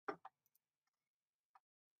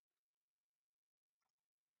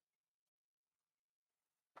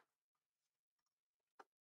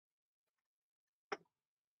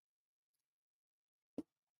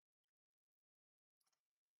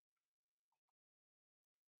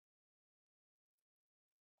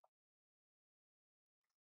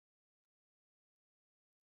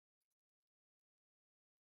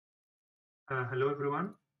Hello,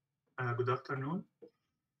 everyone. Good afternoon.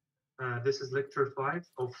 This is lecture 5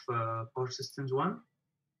 of Power Systems 1.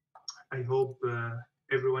 I hope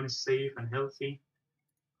everyone is safe and healthy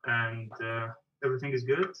and everything is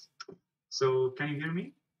good. So, can you hear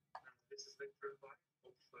me? This is lecture 5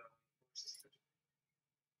 of Power Systems.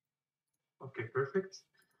 Okay, perfect.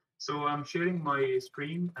 So, I'm sharing my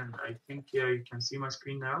screen and I think, yeah, you can see my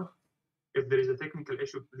screen now. If there is a technical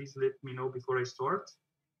issue, please let me know before I start.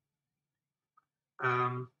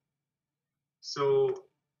 So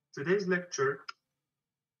today's lecture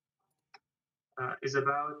is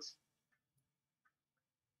about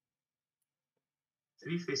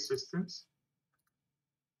three-phase systems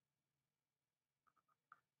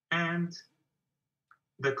and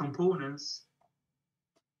the components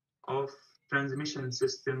of transmission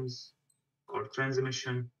systems or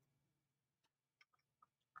transmission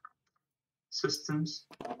systems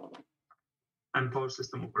and power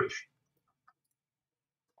system operation.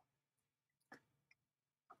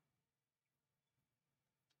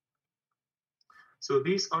 So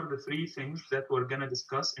these are the three things that we're going to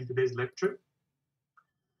discuss in today's lecture.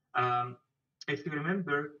 If you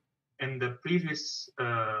remember, in the previous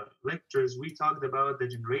lectures, we talked about the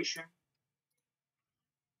generation,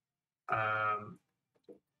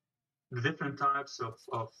 the different types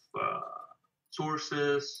of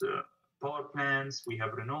sources, power plants. We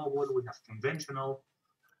have renewable, we have conventional.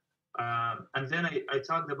 And then I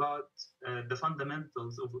talked about the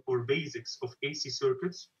fundamentals or basics of AC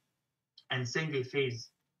circuits and single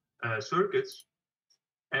phase circuits.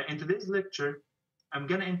 In today's lecture, I'm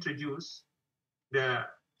going to introduce the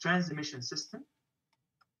transmission system,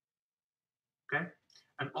 okay,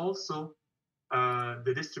 and also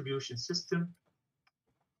the distribution system,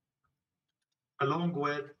 along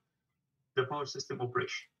with the power system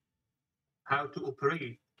operation. How to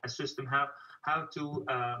operate a system, how to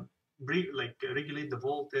regulate the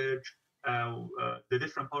voltage, the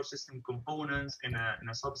different power system components in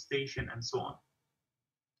a substation, and so on.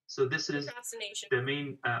 So this is the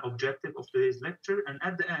main objective of today's lecture. And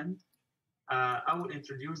at the end, I will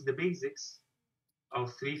introduce the basics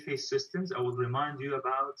of three-phase systems. I will remind you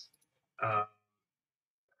about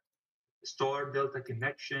star delta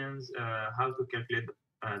connections, how to calculate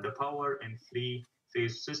the power in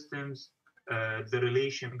three-phase systems, the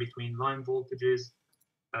relation between line voltages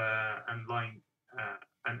and line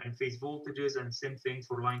and phase voltages, and same thing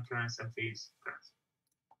for line currents and phase currents.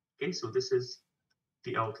 Okay, so this is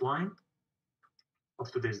the outline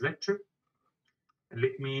of today's lecture. And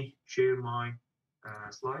let me share my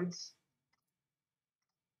slides.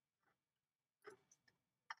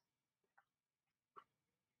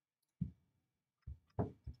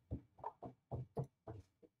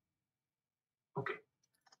 Okay,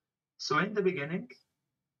 so in the beginning,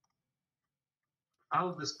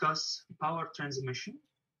 I'll discuss power transmission.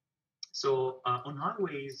 So on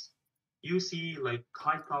highways, you see like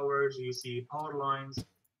high powers, you see power lines.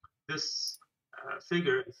 This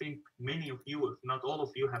figure, I think many of you, if not all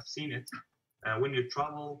of you, have seen it when you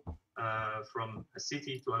travel from a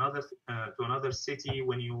city to another city.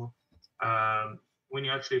 When you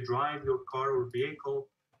actually drive your car or vehicle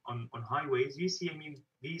on highways, you see, I mean,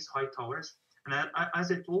 these high towers. And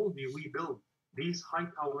as I told you, we build these high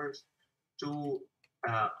towers to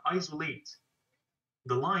isolate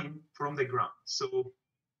the line from the ground. So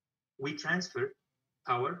we transfer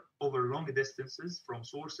power over long distances from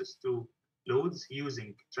sources to loads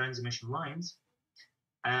using transmission lines.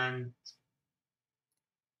 And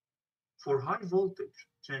for high voltage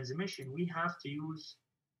transmission, we have to use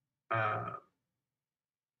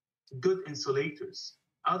good insulators.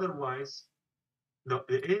 Otherwise, the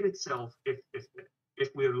air itself, if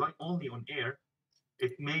we're only on air,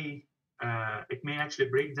 it may actually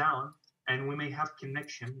break down, and we may have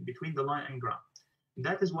connection between the line and ground.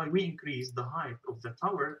 That is why we increase the height of the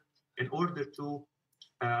tower in order to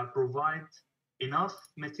provide enough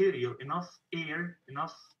material, enough air,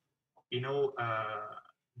 enough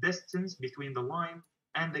distance between the line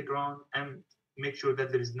and the ground, and make sure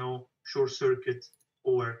that there is no short circuit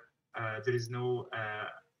or there is no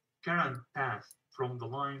current path from the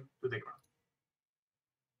line to the ground.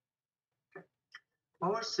 Okay.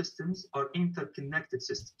 Power systems are interconnected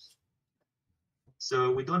systems.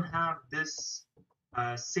 So we don't have this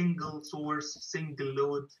single source, single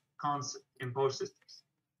load concept in power systems.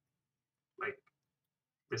 Like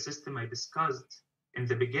the system I discussed in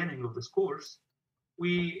the beginning of this course,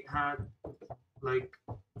 we had like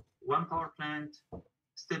one power plant,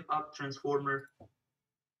 step-up transformer,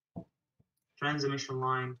 transmission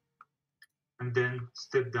line, and then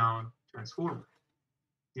step-down transformer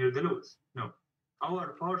near the loads. No,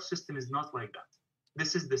 our power system is not like that.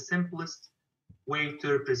 This is the simplest way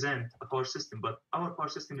to represent a power system, but our power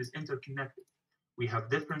system is interconnected. We have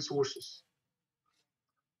different sources.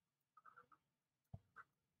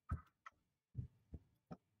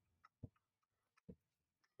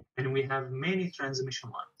 And we have many transmission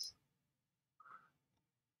lines.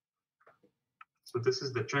 So this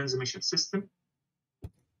is the transmission system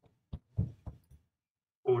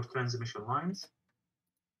or transmission lines.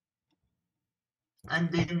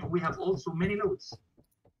 And then we have also many loads,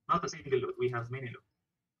 not a single load, we have many loads.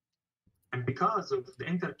 And because of the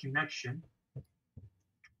interconnection,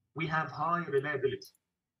 we have high reliability.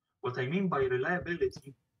 What I mean by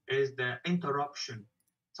reliability is the interruption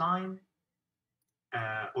time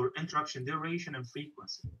or interruption duration and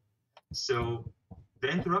frequency. So the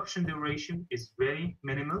interruption duration is very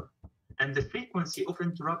minimal and the frequency of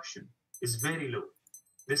interruption is very low.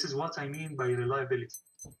 This is what I mean by reliability.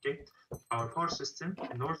 Okay, our power system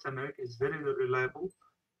in North America is very reliable,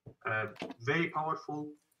 very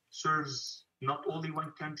powerful, serves not only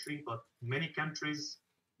one country but many countries.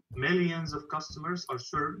 Millions of customers are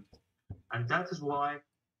served, and that is why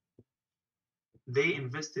they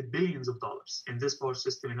invested billions of dollars in this power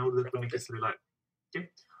system in order to make it reliable. Okay?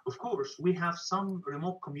 Of course, we have some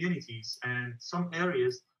remote communities and some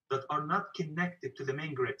areas that are not connected to the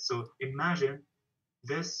main grid. So imagine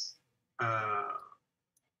this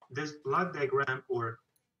this block diagram or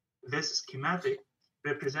this schematic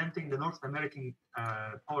representing the North American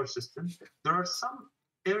power system. There are some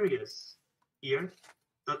areas here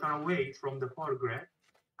that are away from the power grid,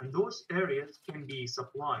 and those areas can be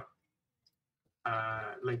supplied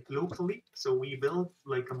like locally. So we built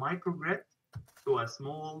like a microgrid to a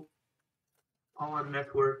small power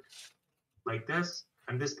network like this,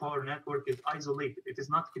 and this power network is isolated. It is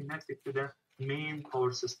not connected to the main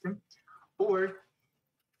power system. Or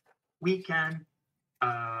we can,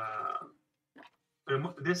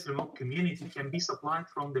 this remote community can be supplied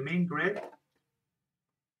from the main grid,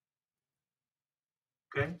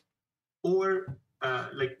 okay? Or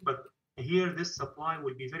but here this supply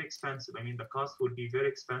will be very expensive. I mean, the cost will be very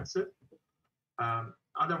expensive.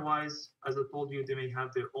 Otherwise, as I told you, they may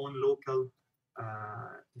have their own local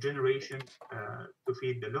generation to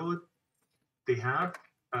feed the load. They have,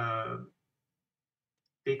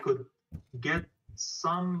 they could get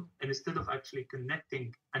some, instead of actually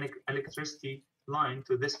connecting an electricity line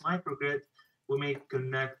to this microgrid, we may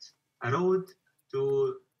connect a road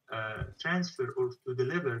to transfer or to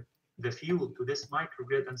deliver the fuel to this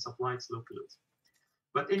microgrid and supply its local loads.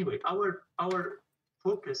 But anyway, our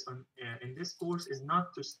focus on in this course is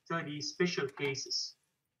not to study special cases.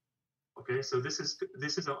 Okay, so this is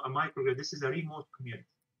a microgrid. This is a remote community.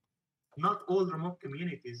 Not all remote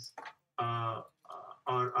communities are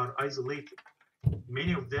isolated.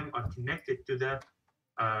 Many of them are connected to the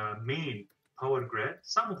main power grid.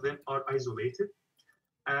 Some of them are isolated,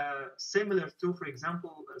 similar to, for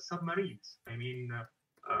example, submarines. I mean,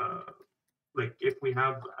 like if we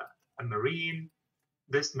have a marine,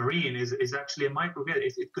 this marine is actually a microgrid.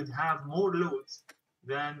 It could have more loads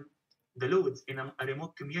than the loads in a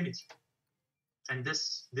remote community, and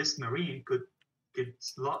this marine could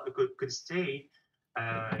stay,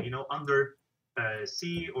 you know, under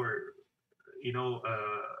sea, or you know,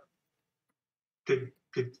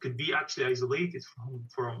 could be actually isolated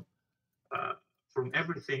from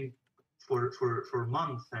everything for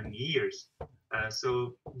months and years.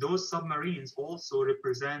 So those submarines also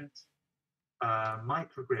represent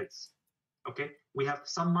microgrids. Okay, we have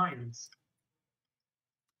some mines,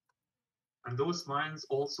 and those mines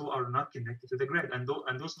also are not connected to the grid, and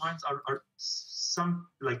those mines are some,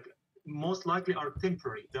 like, most likely are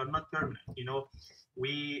temporary. They are not permanent. You know,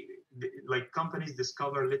 like companies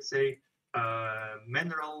discover, let's say,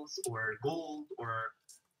 minerals or gold or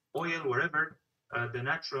oil, wherever the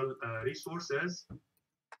natural resources,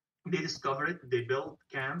 they discover it, they build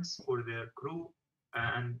camps for their crew,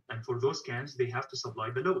 and for those camps they have to supply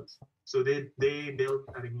the loads. So they build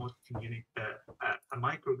a remote community, a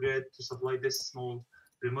microgrid to supply this small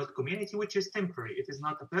remote community, which is temporary. It is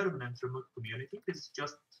not a permanent remote community. It's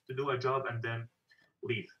just to do a job and then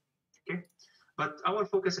leave. Okay, but our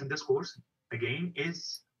focus in this course again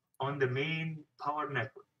is on the main power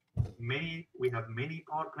network. We have many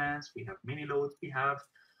power plants, we have many loads, we have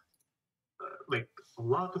like a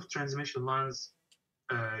lot of transmission lines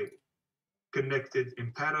connected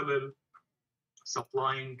in parallel,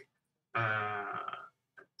 supplying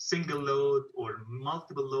single load or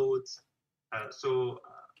multiple loads, so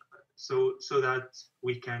that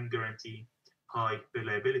we can guarantee high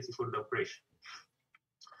reliability for the operation.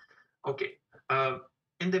 Okay,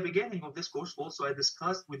 in the beginning of this course also I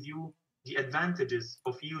discussed with you the advantages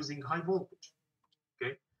of using high voltage.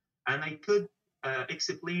 Okay, and I could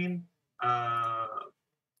explain,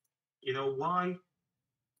 you know, why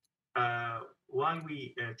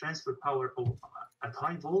we transfer power at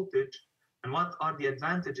high voltage, and what are the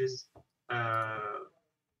advantages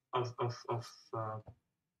of of of uh,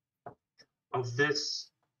 of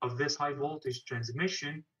this high voltage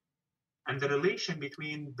transmission, and the relation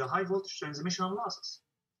between the high voltage transmission and losses.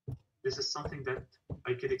 This is something that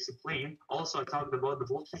I could explain. Also, I talked about the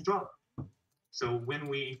voltage drop. So when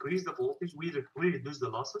we increase the voltage, we reduce the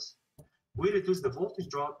losses, we reduce the voltage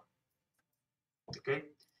drop, okay?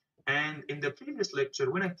 And in the previous lecture,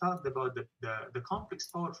 when I talked about the complex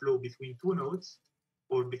power flow between two nodes,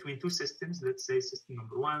 or between two systems, let's say system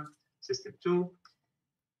number one, system two,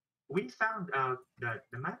 we found out that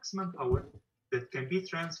the maximum power that can be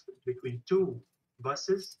transferred between two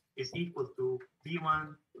buses is equal to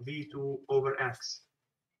V1, V2 over X,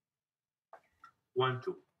 1,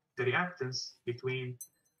 2. The reactance between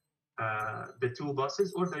the two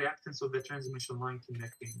buses, or the reactance of the transmission line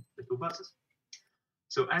connecting the two buses.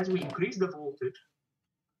 So as we increase the voltage,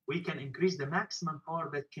 we can increase the maximum power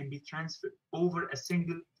that can be transferred over a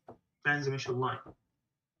single transmission line.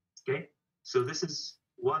 Okay, so this is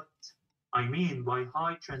what I mean by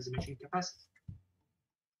high transmission capacity.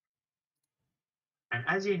 And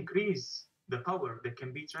as you increase the power that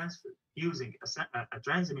can be transferred using a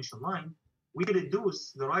transmission line, we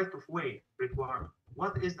reduce the right-of-way requirement.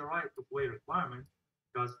 What is the right-of-way requirement?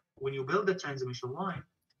 Because when you build a transmission line,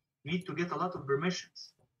 you need to get a lot of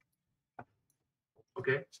permissions.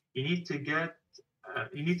 Okay, you need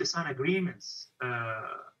to sign agreements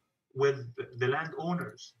with the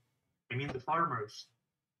landowners. I mean the farmers.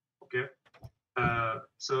 Okay,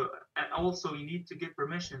 so also you need to get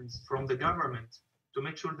permissions from the government to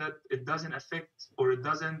make sure that it doesn't affect, or it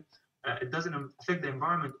doesn't affect the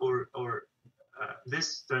environment, or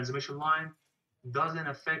this transmission line doesn't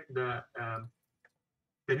affect the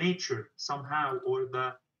nature somehow, or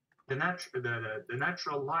the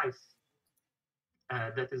natural life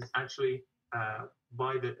that is actually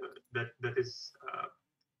by that is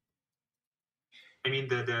I mean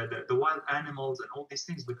the wild animals and all these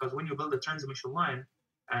things. Because when you build a transmission line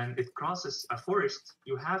and it crosses a forest,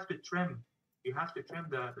 you have to trim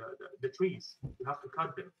the trees. You have to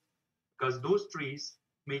cut them, because those trees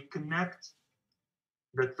may connect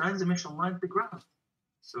the transmission line to the ground.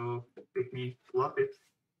 So let me plot it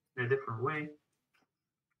in a different way.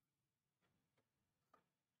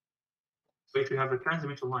 So if you have a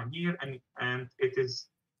transmission line here, and it is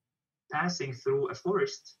passing through a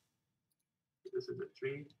forest, this is a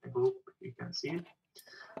tree, I hope you can see it.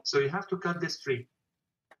 So you have to cut this tree.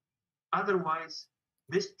 Otherwise,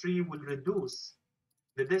 this tree will reduce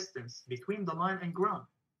the distance between the line and ground.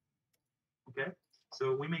 Okay,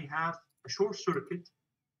 so we may have a short circuit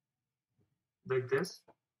like this,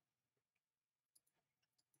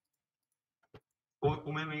 or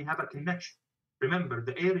we may have a connection. Remember,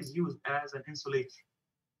 the air is used as an insulator,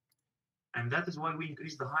 and that is why we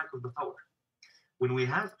increase the height of the tower. When we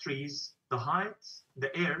have trees, the height,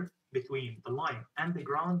 the air between the line and the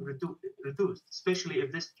ground reduced, especially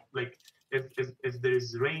if this, like, if there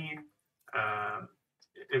is rain,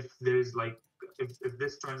 if there is like, if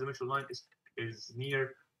this transmission line is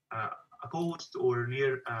near a coast, or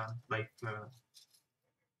near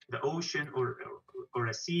the ocean, or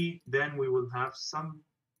a sea, then we will have some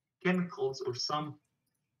chemicals, or some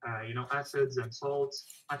acids and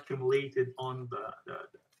salts accumulated on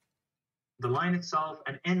the line itself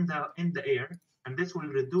and in the air, and this will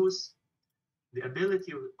reduce the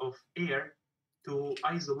ability of air to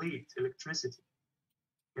isolate electricity.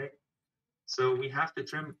 Okay, so we have to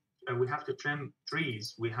trim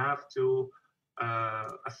trees. We have to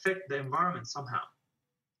affect the environment somehow.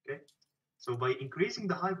 Okay, so by increasing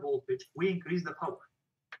the high voltage, we increase the power,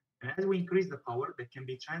 and as we increase the power that can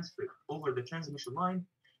be transferred over the transmission line,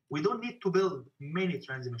 we don't need to build many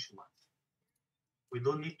transmission lines. We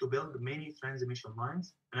don't need to build many transmission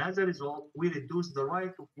lines, and as a result, we reduce the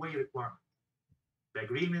right-of-way requirement. The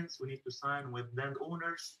agreements we need to sign with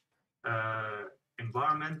landowners,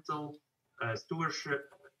 environmental stewardship,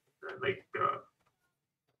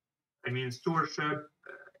 stewardship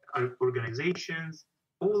organizations,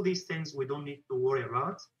 all these things we don't need to worry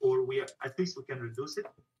about, or at least we can reduce it.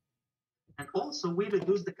 And also we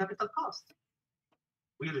reduce the capital cost.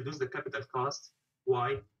 We reduce the capital cost.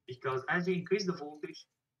 Why? Because as you increase the voltage,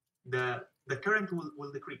 the current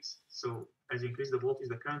will decrease. So as you increase the voltage,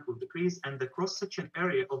 the current will decrease, and the cross-section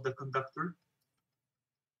area of the conductor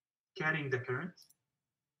carrying the current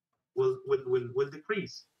will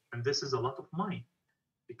decrease. And this is a lot of money,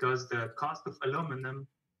 because the cost of aluminum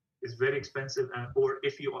is very expensive, or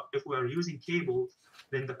if we are using cables,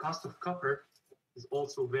 then the cost of copper is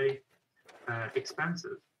also very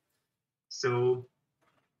expensive. So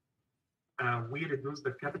we reduce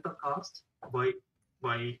the capital cost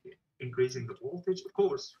by increasing the voltage. Of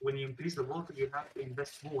course, when you increase the voltage, you have to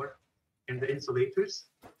invest more in the insulators.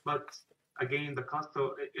 But again, the cost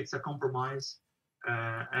of it's a compromise,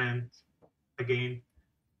 and again,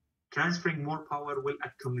 transferring more power will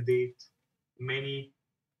accommodate many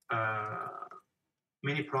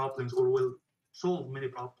many problems, or will solve many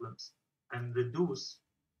problems and reduce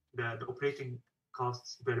the operating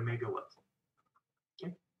costs per megawatt.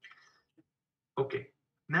 Okay. Okay.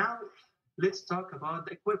 Now let's talk about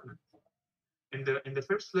the equipment. In the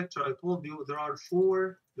first lecture, I told you there are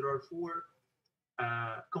four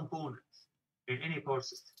components in any power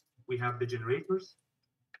system. We have the generators,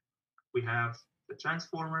 we have the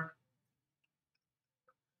transformer,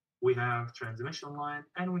 we have transmission line,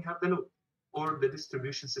 and we have the load, or the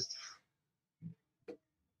distribution system.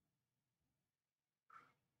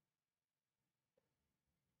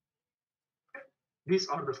 These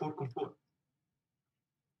are the four components.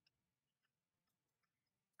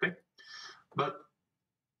 Okay, but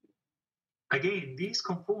again, these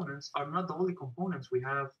components are not the only components we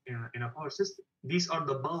have in a power system. These are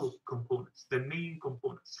the bulk components, the main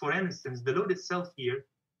components. For instance, the load itself here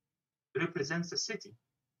represents a city.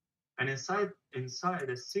 And inside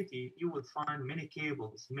a city, you will find many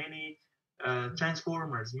cables, many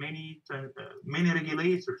transformers, many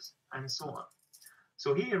regulators, and so on.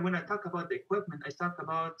 So here, when I talk about the equipment, I talk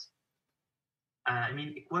about,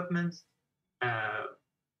 equipment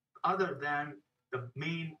other than the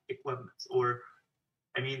main equipment, or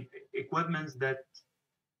equipment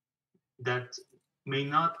that may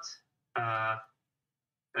not,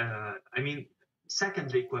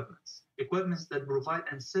 secondary equipments that provide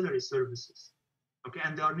ancillary services. Okay,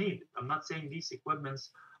 and they are needed. I'm not saying these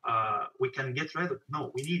equipments we can get rid of.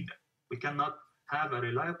 No, we need them. We cannot have a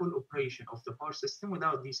reliable operation of the power system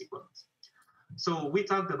without these equipments. So we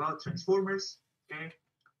talked about transformers. Okay,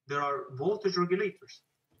 there are voltage regulators.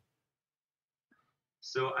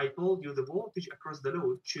 So I told you the voltage across the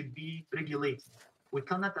load should be regulated. We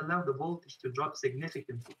cannot allow the voltage to drop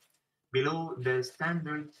significantly below the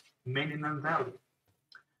standard minimum value.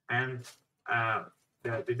 And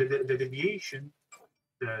the deviation,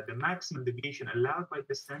 the maximum deviation allowed by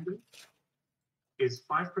the standard is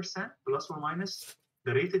 5% plus or minus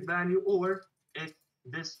the rated value, or if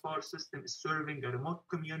this power system is serving a remote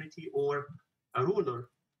community or a rural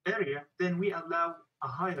area, then we allow a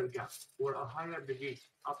higher gap or a higher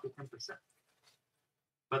deviation, up to 10%.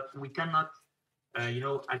 But we cannot,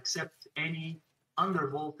 accept any under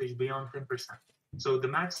voltage beyond 10%. So the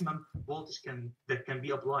maximum voltage that can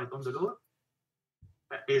be applied on the load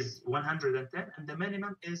is 110, and the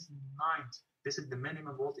minimum is 90. This is the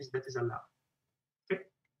minimum voltage that is allowed. Okay.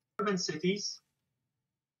 Urban cities,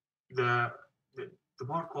 the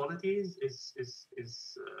power quality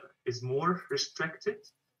is more restricted,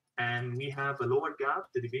 and we have a lower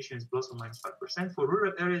gap. The deviation is plus or minus 5%. For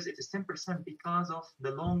rural areas, it is 10% because of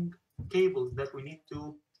the long cables that we need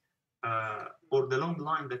to, or the long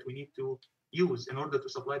line that we need to use in order to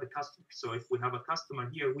supply the customer. So if we have a customer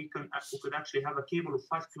here, we could actually have a cable of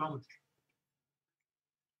 5 kilometers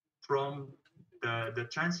from the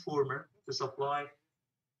transformer to supply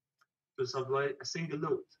a single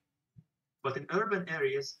load. But in urban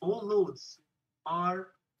areas, all loads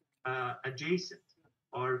are adjacent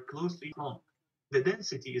or closely along. The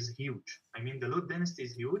density is huge. The load density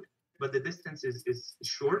is huge, but the distance is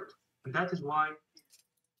short, and that is why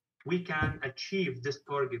we can achieve this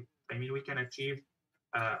target. We can achieve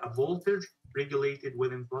a voltage regulated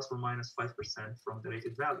within plus or minus 5% from the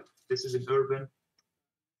rated value. This is in urban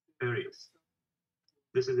areas.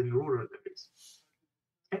 This is in rural areas.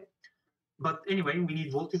 Okay. But anyway, we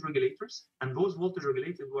need voltage regulators, and those voltage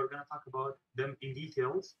regulators, we're going to talk about them in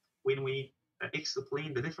details when we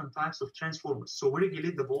explain the different types of transformers. So we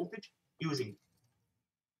regulate the voltage using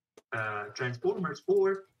transformers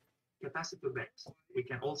or capacitor banks. We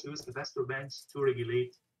can also use capacitor banks to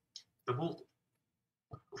regulate the voltage.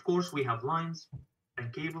 Of course, we have lines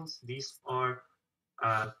and cables. These are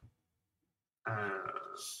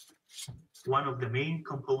one of the main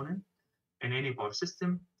components in any power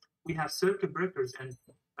system. We have circuit breakers and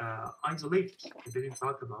isolators. I didn't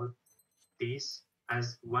talk about these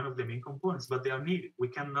as one of the main components, but they are needed. We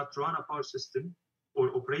cannot run a power system or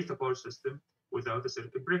operate a power system without a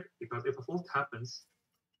circuit breaker, because if a fault happens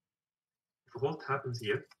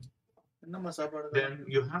here, then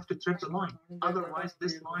you have to trip the line. Otherwise,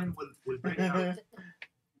 this line will break down.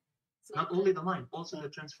 Not only the line, also the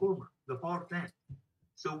transformer, the power plant.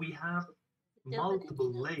 So we have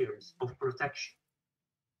multiple layers of protection.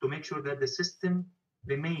 to make sure that the system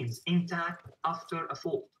remains intact after a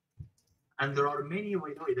fault. And there are many,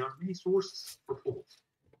 by the way, there are many sources for faults.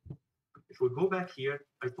 If we go back here,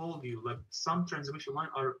 I told you like some transmission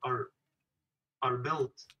lines are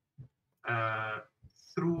built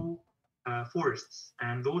through forests,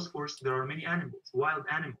 and those forests there are many animals, wild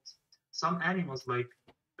animals. Some animals like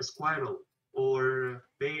a squirrel or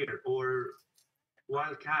bear or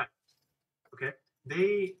wild cat, okay,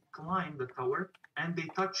 they climb the tower and they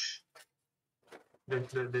touch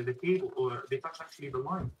the cable, or they touch actually the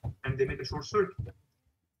line, and they make a short circuit.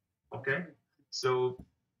 Okay, so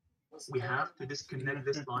we have to disconnect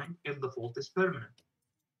this line if the fault is permanent.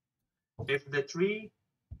 If the tree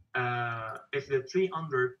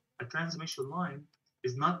under a transmission line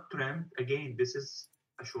is not trimmed, again, this is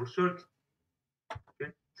a short circuit.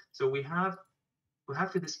 Okay, so we have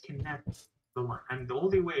to disconnect the line, and the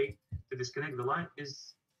only way to disconnect the line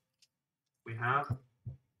is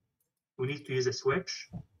we need to use a switch,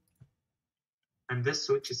 and this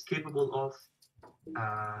switch is capable of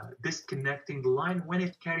disconnecting the line when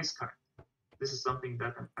it carries current. This is something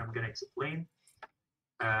that I'm going to explain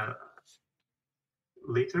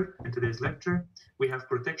later in today's lecture. We have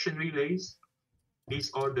protection relays.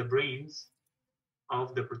 These are the brains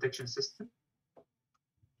of the protection system.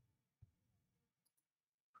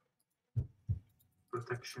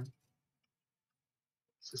 Protection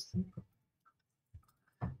system.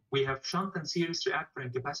 We have shunt and series reactor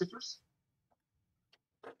and capacitors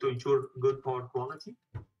to ensure good power quality.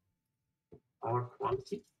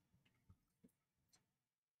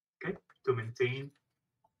 Okay, to maintain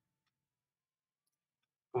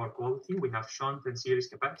power quality, we have shunt and series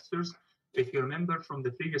capacitors. If you remember from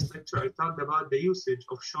the previous lecture, I talked about the usage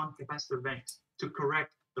of shunt capacitor banks to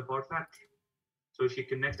correct the power factor. So if you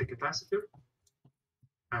connect a capacitor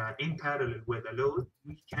in parallel with a load,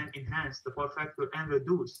 we can enhance the power factor and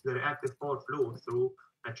reduce the reactive power flow through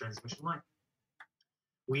a transmission line.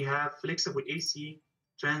 We have flexible AC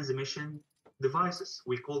transmission devices.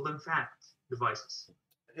 We call them FAT devices.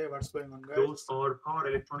 Hey, what's going on, guys? Those are power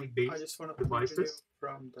electronic based devices,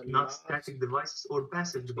 from the not static devices or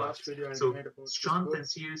passive devices. So shunt and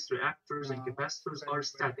series reactors and capacitors are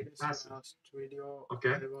static, passive.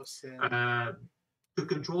 Okay. To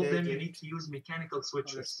control them, you need to use mechanical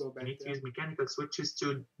switches. You need to use mechanical switches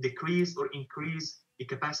to decrease or increase the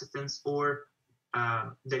capacitance or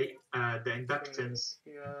the inductance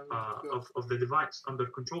of the device under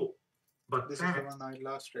control. But those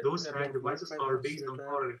FAT devices are based on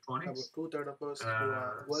power electronics,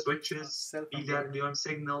 switches, PWM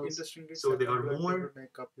signals, so they are more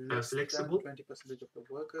flexible.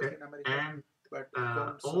 Okay. And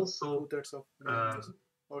also,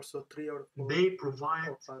 they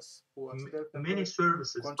provide many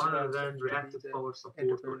services other than reactive power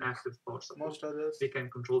support or active power support. They can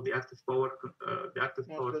control the active power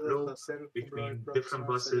flow between different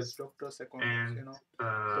buses, and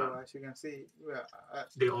so as you can see,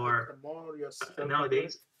 they are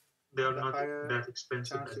nowadays they are not that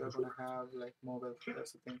expensive as usual. Have like mobile.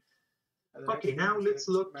 That's the thing. Okay, now let's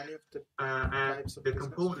look at the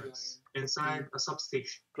components inside a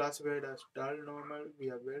substation. Classified as dull, normal, we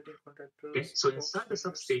have welding contractors. Okay, so inside the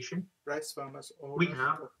substation, rice farmers, we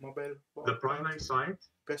have mobile the primary side,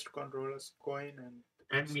 pest controllers, coin,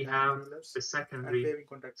 and we have the secondary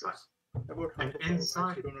side. And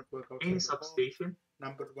inside any substation,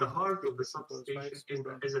 the heart of the substation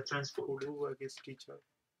is a transformer.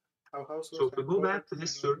 So if we go back to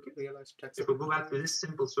this circuit, if we go back to this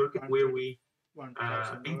simple circuit where we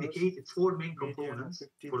indicated four main components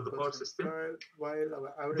for the power system,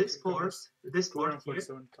 this part here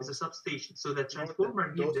is a substation. So the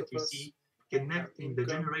transformer here that you see connecting the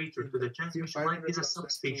generator to the transmission line is a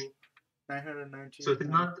substation. So it is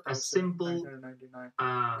not a simple,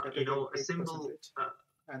 a simple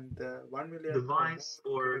device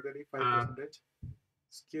or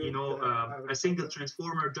a single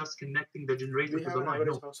transformer just connecting the generator to the line.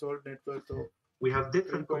 No. We have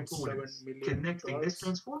different components connecting this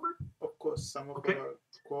transformer,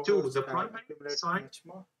 to the primary side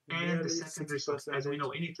and the secondary side. As we know,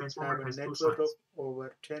 any transformer has two sides.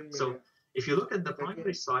 So if you look at the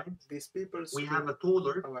primary side, we have a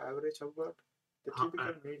taller.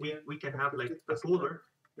 We can have like a taller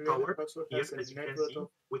tower here, as you can see,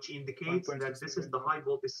 which indicates that this is the high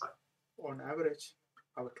voltage side. On average,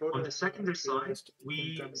 on the secondary side,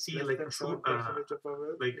 we see like a shorter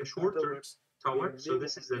tower. So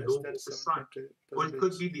this is the low voltage side, or it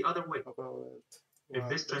could be the other way. If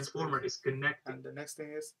this transformer is connected, and the next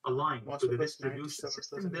thing is aligned most to the of us, distribution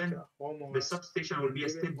system, 97% then are homeowners. the substation will be a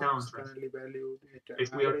Living step-down homes transformer. currently valued at an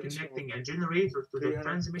If we are average connecting of a generator to the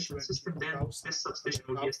transmission 320,000. system, then this substation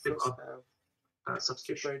will be a Half of us step-up have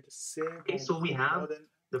substation. occupied the same Okay, home so we for have more than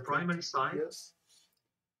the primary 20 side, years.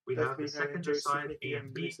 we Thus, have we the have secondary enjoyed side, A significant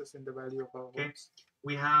and B. increases in the value of our Okay, homes.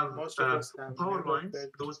 we have Most of us have power never lines,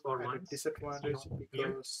 felt those power at a lines. disadvantage Here.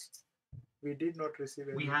 because we did not receive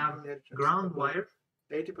any We have inheritance. ground wire,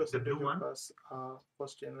 80% the blue of one, us are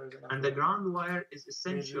first generation. and the ground wire is We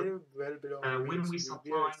essential live well below when we means.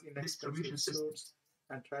 supply We wear distribution inexpensive systems. suits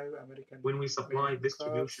and drive American When we supply made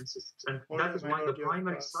distribution cars. systems, and Only that a is why the minority of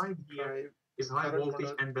primary us side here drive is the high current voltage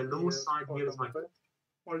model and the low year side here is high automobile. voltage.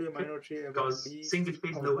 Only a minority ever Because leased single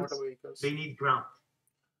phase our loads, motor vehicles. they need ground.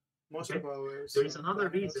 Most Okay? of ours There is are another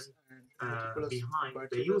planners reason and meticulous behind the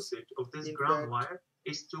budgeters. usage of this In ground fact, wire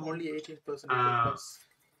is to only 18% of us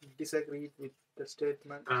disagreed with the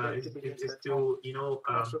statement 30 billion is at home. to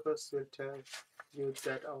Most of us will tell you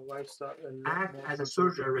that our wives are a lot act more as a conservative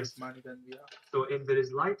surge with arrest. money than we are. So if there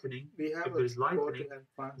is lightning, We have if there is a go to lightning, and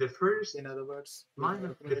fund. the first In other words, we line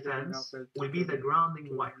have of accumulated enough defense wealth will be the to grounding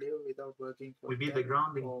wire. live without working for Will be 10 the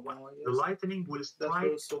grounding or wire. more The years. lightning will Thus, strike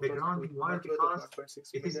those the so-called grounding with wire net worth of because $1.6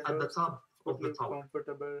 it is million at the top could of the live tower.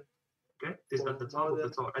 comfortable Okay, it is for at the top more of the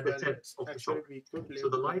than tower, at the 12 tip years. of the Actually, tower. we could live So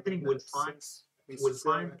the longer lightning than will that find since we will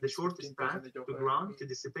save find at the least shortest path 15% of to our ground to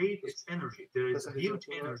dissipate its energy. There is a huge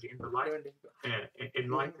energy in the light earning. in We have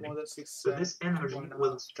more lightning. than So this energy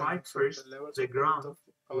will strike first the ground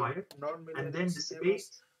wire and then dissipate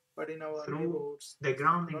but in our through neighborhoods, the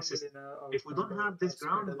grounding system. non-millionaire If we don't have this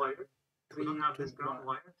ground wire, if we don't 3 have to this ground 1.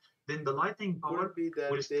 wire, then the lightning Could power it be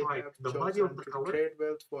that will they strike have the body of chosen the to tower, trade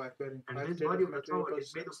wealth for acquiring and high this status body of the material tower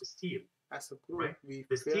is made of possessions? steel, As a group, right? we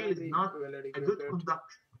The steel is fairly not well a good educated.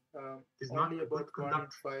 conductor. It is not Only a good about 1 in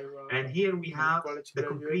conductor. 5 And here we have college the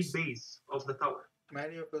concrete graduates. base of the tower.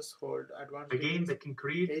 Many of us hold advanced Again, the degrees.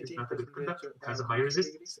 concrete is not a good 18% conductor. It has have a high master's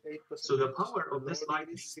resistance. degrees, 8% So the power of law this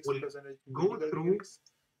lightning degrees, will 6% go medical through degrees,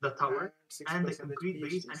 the tower and the 6% concrete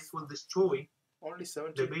base, and it PhDs. will destroy Only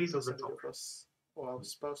the base of the 17% tower. of us or our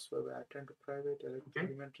spouse will attend to private,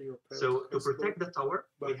 elementary, or private So to school. protect the tower,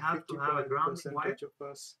 we But have to have a grounding wire of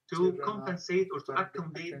us to children are compensate or to currently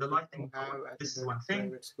accommodate the attending lightning or power. have This is attended one thing.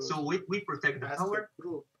 private schools. So we protect the As tower, a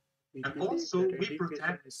group, we and believe also that we education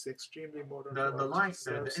protect is extremely important the for line, our the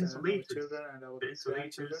selves and our insulators, children and our the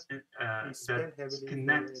grandchildren. insulators We that spend heavily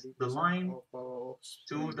connect for the education line of our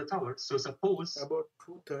to offspring. the tower. So suppose About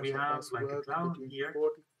 2/3 we of have us like a work cloud between here,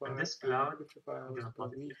 45 and this and cloud, 55 I'm hours gonna per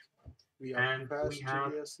plot it week. here. We are And we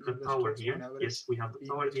have fastidious the tower investors here. on average. Yes, we have the We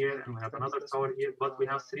tower invest here, more and we than have another 20% tower here, of but we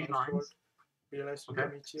have our 3 household lines. realized Okay,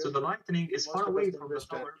 income each year. so the lightning is Most far of away us from the invest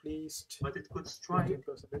tower, at least but it could strike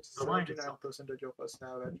 15%. the line itself. 79% of us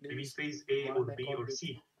have at I mean, least phase A or one B account or with C.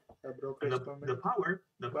 a And brokerage company. the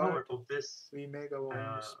power of this We make our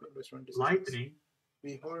own investment decisions. lightning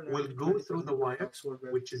We hold will go through the wire,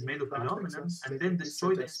 which is made of aluminum, and then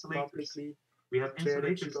destroy the insulators. We have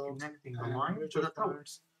insulators connecting the line to the tower.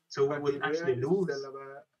 So we will actually lose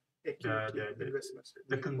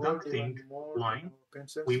the conducting line.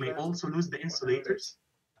 We may also lose the insulators.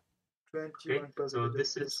 Okay, so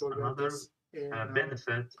this is another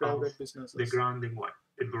benefit of the grounding wire.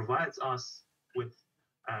 It provides us with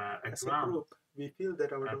a ground we feel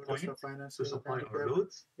that our point to supply our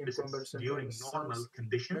loads. This is during normal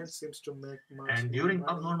conditions. And during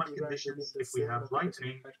abnormal conditions, if we have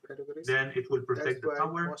lightning, then it will protect the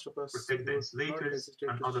tower, protect the insulators,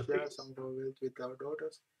 and other things. With our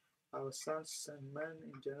daughters, our sons and men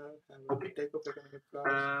in general have Okay. take up economic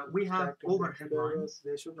class. We have overhead lines.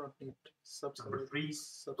 They should not need Number 3,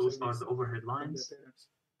 those are the overhead lines.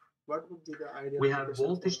 What would be the ideal we have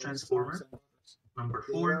voltage transformer. Number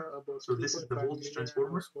 4, so this is the voltage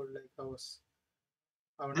transformer.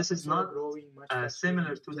 This is not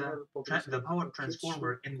similar to the power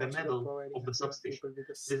transformer in the middle of the substation.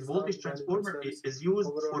 This voltage transformer is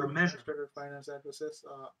used for measurement. Finance advisors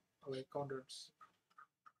are our accountants.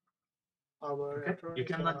 Okay? You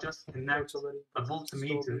cannot just connect a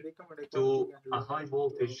voltmeter to a high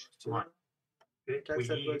voltage line. Okay? We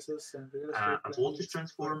need a voltage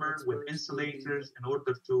transformer with insulators in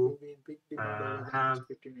order to have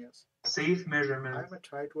safe measurement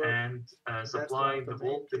and supply the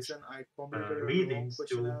voltage readings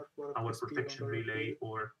to our protection relay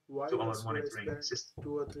or to our monitoring system.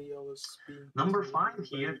 2 or 3 hours Number 5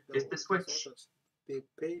 here is the switch. They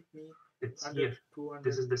paid me It's here.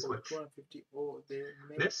 This is the switch.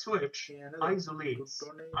 This switch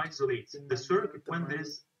isolates the circuit when there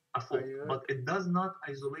is a fault, but it does not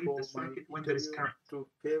isolate the circuit when there is current.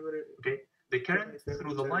 Okay, the current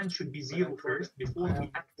through the line should be 0 first before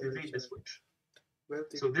we activate the switch.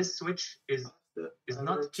 So this switch is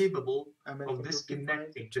not capable of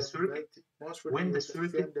disconnecting the circuit when the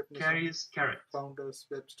circuit carries current.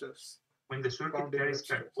 When the circuit carries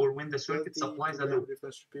current, or when the circuit supplies a load.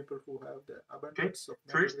 Okay.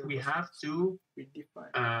 First, we have to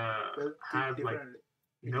have like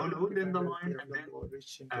no load in the line, and then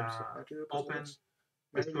open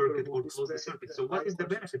the circuit or close the circuit. So what is the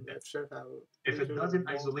benefit then? If it doesn't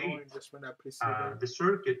isolate the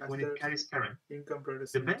circuit when it carries current,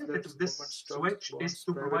 the benefit of this switch is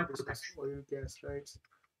to provide protection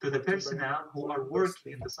to the personnel who are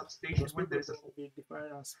working in the substation when there is a fault.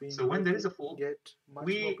 So when there is a fault,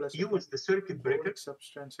 we use the circuit breaker,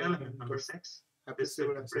 element number 6, this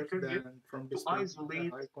circuit breaker here, to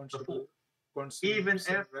isolate the fault, even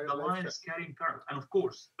if the line is carrying current. And of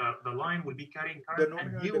course, the line will be carrying current,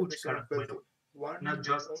 and huge current, by the way, not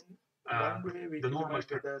just the normal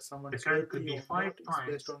current. The current could be 5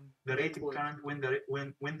 times the rated current when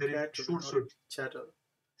there is short circuit.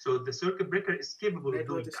 So the circuit breaker is capable of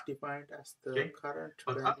doing that. Okay?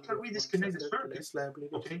 But after we disconnect the circuit,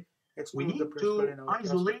 okay, we need to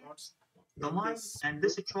isolate the line and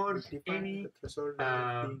discharge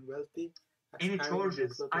any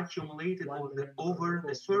charges accumulated over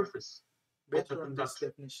the surface of the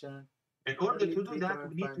conductor. In order to do that,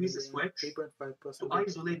 we need to use a switch to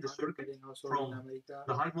isolate the circuit from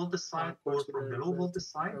the high voltage side or from the low voltage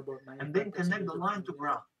side, and then connect the line to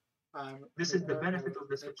ground. This is the benefit of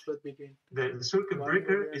the switch. The circuit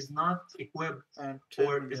breaker is not equipped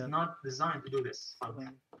or is not designed to do this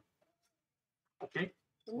function. Okay,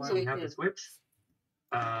 so we have the switch.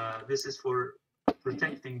 This is for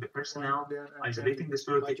protecting the personnel, isolating the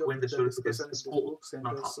circuit when the circuit is cold,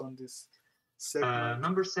 not hot.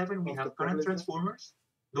 Number 7, we have current transformers.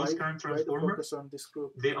 Those current transformers,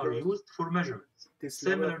 they are used for measurements,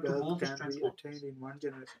 similar to voltage transformers.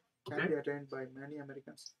 Okay?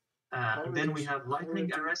 Then we have lightning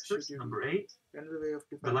arresters, number 8.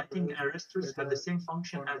 The lightning arresters have the same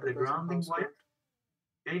function as the grounding wire.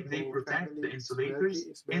 Okay? They protect the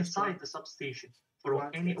insulators inside the substation from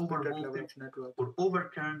any overvoltage or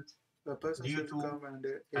overcurrent due to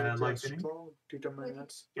lightning.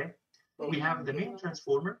 Okay? We have the main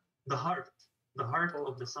transformer, the heart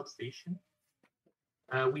of the substation.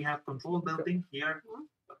 We have control building here,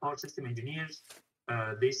 power system engineers.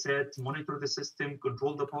 They said monitor the system,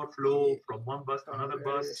 control the power flow from one bus to another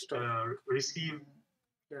bus, receive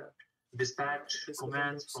dispatch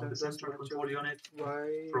commands from the central control unit,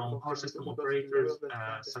 from power system operators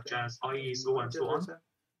such as IESO and so on.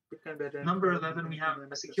 Number 11, we have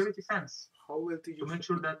a security fence to make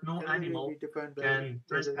sure that no animal can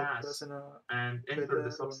trespass and enter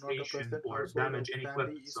the substation or damage any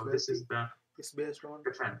equipment. So this is the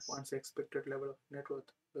fence. One's expected level of net worth.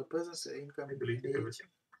 The person's income I believe and age everything.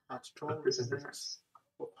 are strong But this is the determinants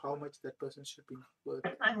fence. of how much that person should be worth.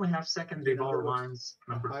 And we have secondary In other power words, lines,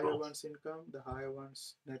 The number higher 12. one's income, the higher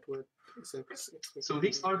one's net worth is expected. So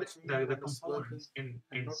these are the One is components working and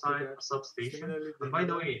not inside prepared. a substation. Similarly, And the by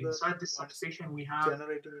the more way, the inside this one's substation, we have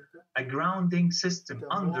generating income, a grounding system the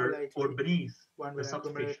more under likely or beneath one the will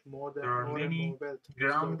accumulate substation. more There are and many more wealth.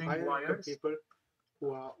 grounding So higher income wires people who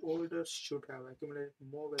are older should have accumulated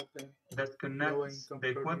more wealth than that lower connect income the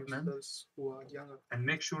equipment producers who are younger. and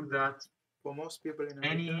make sure that For most people in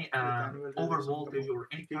any America, with annual overvoltage income or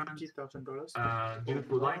any of current $50,000 due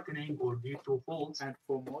to lightning or due to faults and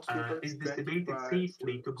for most people is dissipated 25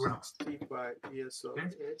 safely to ground. 65 years of Okay?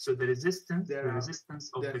 age, So the resistance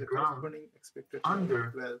of there's the a ground corresponding expected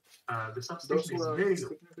under wealth. the Those substation who is are very low.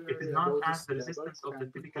 significantly It is not above as this the level resistance of the can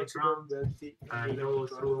be typical considered ground wealthy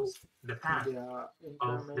through the path in their of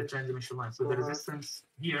income the age. transmission line. So the cohort. resistance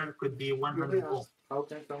here could be You may 100 ohm, ask, how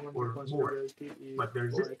can someone or be considered more. wealthy if, But the for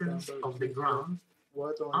resistance example, of the his ground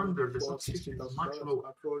worth only under the was substation is much $60,000? lower.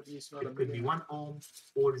 After all, he's not a It could be millionaire. 1 ohm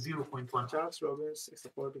or 0.1. Charles Robbins is a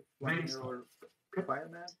Very small. 41-year-old Okay.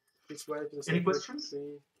 fireman. His wife is a Any questions?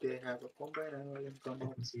 secretary. They have a combined annual income I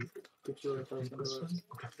of can see. Any $51,000. questions?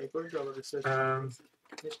 Okay. According to our research,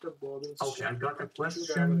 Mr. Bobbins Okay, I got a should have a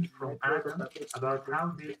question from net worth of Adam approximately about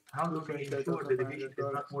how do they ensure the deviation is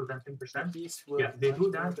not more than 10%? He's Yeah, worth they much do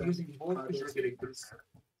more that than using voltage others. regulators.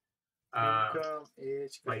 Income,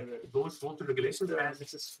 age, Like category. those voltage regulators, Mr. and as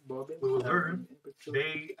Mrs. Bobbins we will have learn, been able to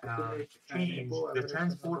they accumulate an change above the average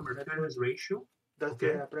transformer amount of net turns worth. ratio, Thus, okay,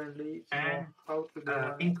 they apparently know and how to live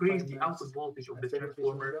on increase the finance output voltage of and the sacrifice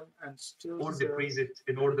transformer income and still or serve decrease it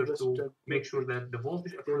in and order invest to a make good sure rate. that the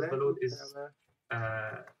voltage They across the like load to is have a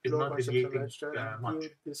not low consumption deviating lifestyle and much.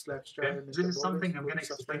 give this lifestyle Okay? Mr. This is something Bobbins I'm going to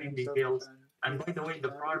could explain sustain in himself details. And his by the way, the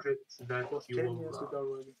family project that for you 10 will years without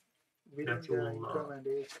working. that you will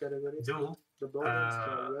do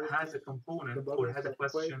has a component or has a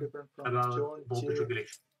question about voltage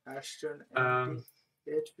regulation. Ashton MT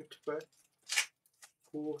 855,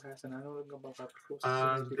 who has an annual income of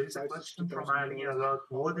approximately there is a question from Ali $560,000. about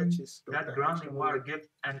How wouldn't much is that Dr. grounding Ashton wire worth give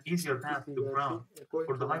an easier if path he to were ground free? According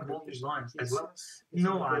for the to high one voltage review, lines he as well? says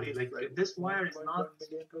No, it's Ali, worth like like this wire $1.1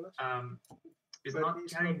 million. is But not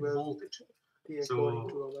he's not carrying wealthy voltage. according to So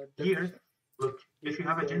our here, definition. look, if you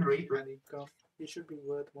have a With generator, and income, he should be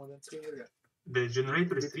worth more than $3 million. the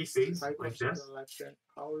generator is With his three-phase high like cost this. lifespan,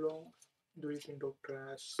 how long do you think Dr.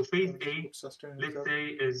 Ash So phase A, could sustain let's himself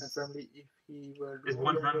say and family if he were is no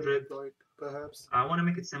longer 100. employed? Perhaps I want to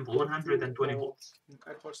make it simple, 120 volts.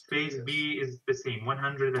 at most 3 Phase years. B is the same,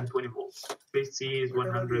 120 volts. Phase C is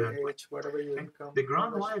Whatever your 120. age, whatever your Okay. income, The how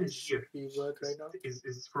ground much wire it is should here. be worth right now.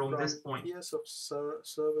 Is from this point. Years of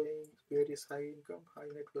surveying various high income, high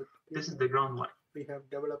net worth people, This is the ground wire. we have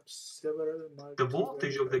developed several The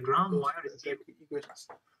voltage of the ground wire is zero. equations.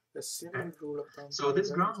 A simple rule of thumb. So this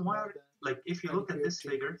ground wire, like if you look at this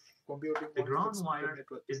figure, the ground wire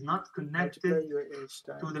is not connected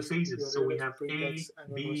to the phases. So we have A,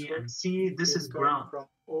 B, and C. This is ground.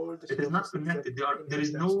 It is not connected. There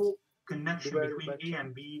is no connection between A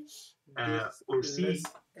and B or C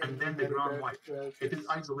and then the ground wire. It is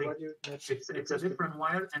isolated. It's a different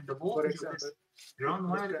wire, and the voltage of this ground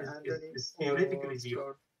wire is theoretically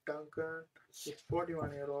zero. Duncan, a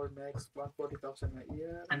 41-year-old, makes $140,000 a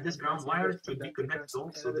year. And this ground wire should be connected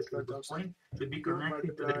also, this is the point, should be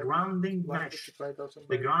connected to the grounding mesh,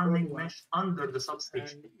 the grounding mesh under the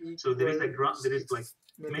substation. So there is like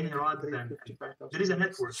many rods and there is a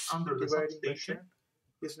network under the substation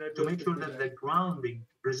to make sure that the grounding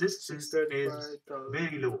resistance is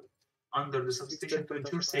very low under the substation to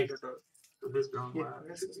ensure safety. So this ground wire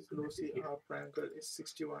should be connected here. Is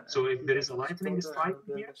 61. So if there is a lightning strike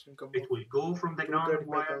here, it will go from the ground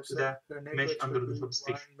wire to the mesh under the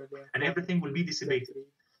substation, and everything will be dissipated.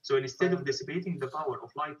 So instead of dissipating the power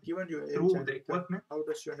of light through the equipment,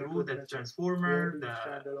 through the transformer, the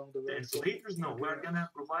insulators, no, we're gonna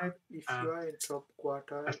provide a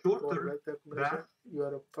shorter path,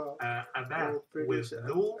 a path with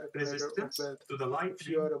low resistance to the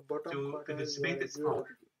lightning to dissipate its power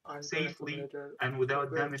safely and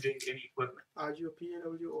without damaging any equipment. Are you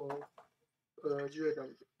PAW or GAW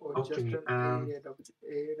or okay, just an AAW?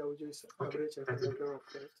 AAW is average accumulator of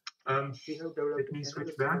faith. We have developed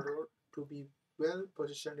switch back to be well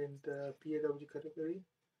positioned in the PAW category.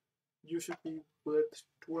 You should be worth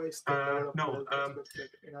twice the level of wealth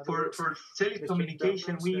expected. For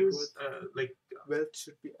telecommunication, we use wealth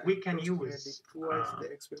should be we can use twice the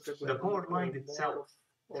expected the power line itself,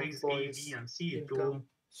 phase A, B, and C to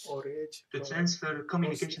transfer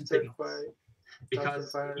communication signals,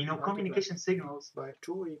 because communication signals by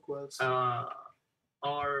 2 equals are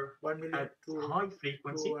 1 million at high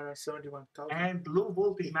frequency and low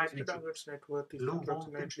voltage magnitude. Low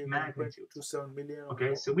voltage magnitude.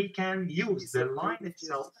 Okay, so we can use the line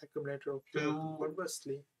itself to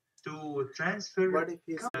transfer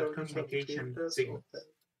communication signals.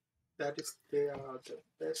 That is, they are the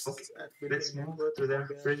best at let's move to the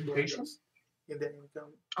presentation. In the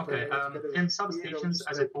income. Okay, in substations,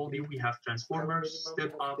 as I told you, we have transformers,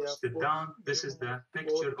 step up, step down. This is the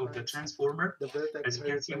picture of the transformer. As you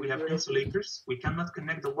can see, we have insulators. We cannot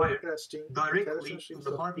connect the wire directly to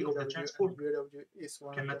the body of the transformer.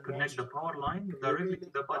 Cannot connect the power line directly to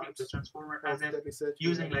the body of the transformer as if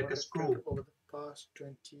using like a screw. Over the past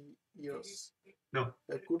 20 years. No,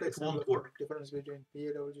 it won't work.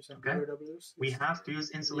 Okay? We have to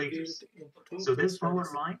use insulators. So this power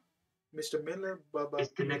line Mr. Miller is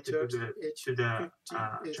connected to the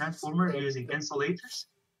transformer using insulators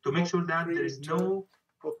to make sure that there is no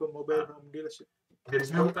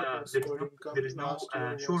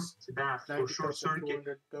short path or short circuit.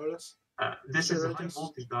 This is high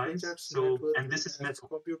voltage, guys. So, and this is metal.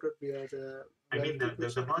 I mean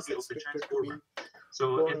the body of the transformer.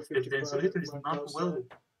 So if the insulator is not well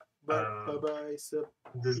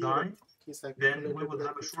designed, then we will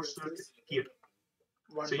have a short circuit here.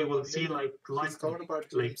 So you will see like lightning,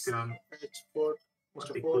 like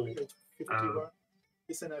what they call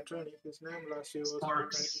He's an attorney. His name last year was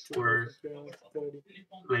sparks or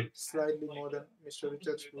like slightly more than Mr.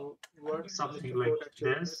 Richards' work. Something like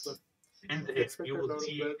this. in the air.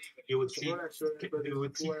 You would see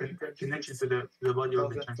connection to the body of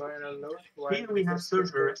the transformer. Here we have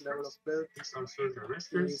surge arresters. These are surge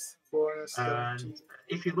arresters. And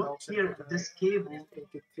if you look here, this cable,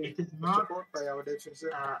 it is not like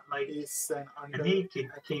a naked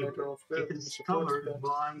cable. It is covered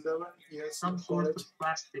by some sort of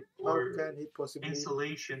plastic or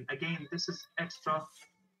insulation. Again, this is extra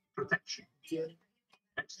protection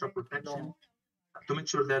to make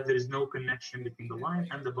sure that there is no connection between the line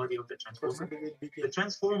and the body of the transformer. The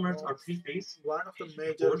transformers are three-phase, one of the of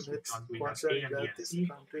major course, because we have A and B and C.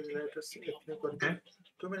 Okay.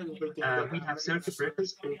 We have circuit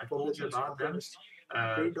breakers. I told you about them.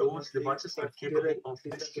 Those devices are capable of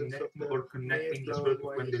disconnecting or connecting the circuit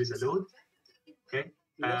when there is a load. Okay.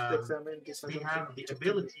 We have the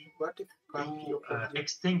ability to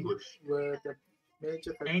extinguish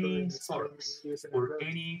any sparks or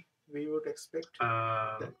any we would expect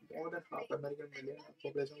that more than half American million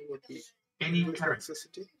population would be any current.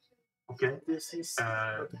 Okay, this is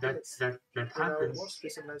that happens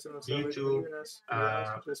due to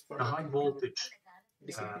the high voltage.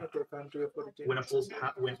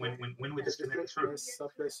 When we disconnect the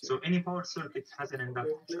circuit, so any power circuit has an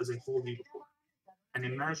inductance, as I told you before. And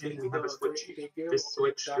imagine we have a switch here. This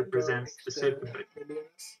switch represents the circuit breaker.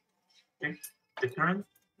 Okay, the current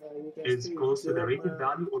is close to the rated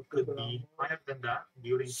value or could be higher than that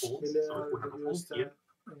during faults. So if we have a fault here,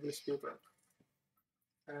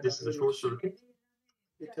 this is a short circuit.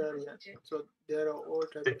 So there are all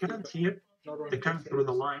types the current here, the current through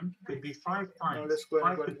the line could be 5 times,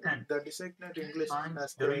 5 to 10 the designated English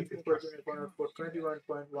times the rated current. For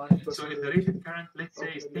 21.1%. So if the rated current, let's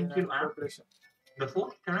say, is 10 kiloamp, the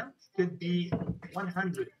fault current could be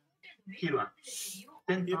 100 kiloamp.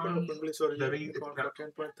 10 times the rated current.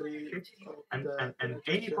 Okay. And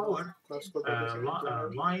any power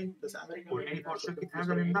line or any power circuit has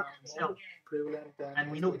an inductance L.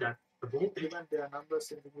 And we know that the voltage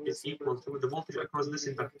is equal to the voltage across this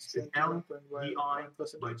inductance is L di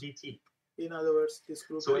by dt. In other words, this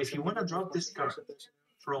group so if you want to drop this current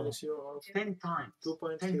from 10 times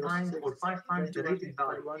or 5 times the rated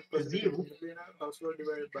value to 0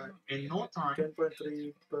 in no time,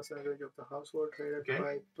 10.3% of the household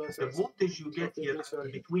okay, the voltage you get here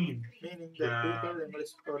between the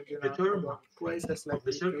terminal of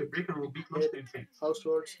the circuit breaker will be close to infinity.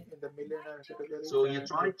 Households in the millionaire category. So you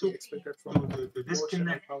try to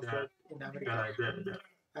disconnect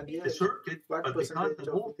the circuit, but because the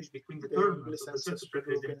voltage between the terminals of the circuit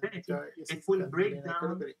breaker is infinity, it will break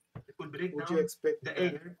down. It will break down the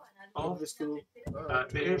air of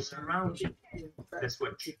the air surrounding the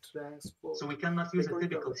switch. So we cannot use a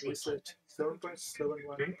typical switch.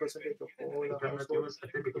 7.71% of all we cannot use a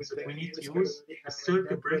typical switch. We need to use a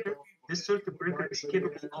circuit breaker. This circuit breaker is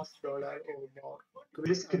capable of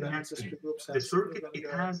disconnecting the circuit. It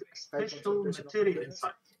has a special material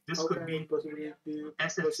inside. This could be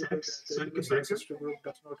SF6 circuit breaker,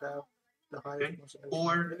 okay,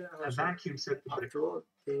 or a vacuum circuit breaker.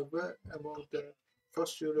 They were among the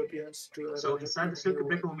first Europeans to so inside the circuit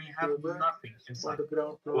breaker we have nothing inside.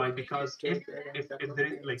 Why? Because if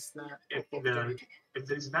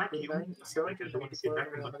there is vacuum, like I don't want to say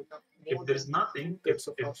vacuum, but if there is nothing, if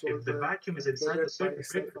the vacuum is inside the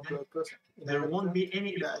circuit breaker, then there won't be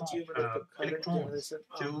any electrons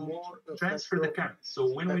to transfer the current. So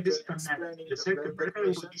when we disconnect the circuit breaker,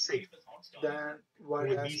 it will be safe. Then it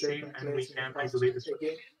will be safe and we can isolate the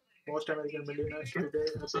circuit. Most American millionaires today.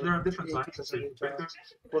 So there are different types of circuit breakers,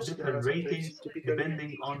 different ratings,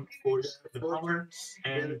 depending on, of course, the power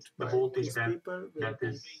and the voltage that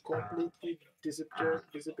is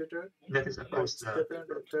across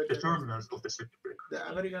the terminals of the circuit breaker. The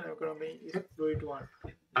American economy is a fluid one.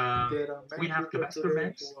 We have capacitor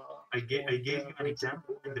banks. I gave you an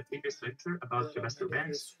example in the previous lecture about capacitor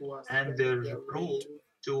banks and their role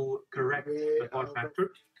to correct the power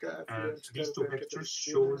factor. These two pictures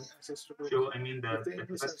show I mean the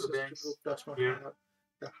capacitor banks here.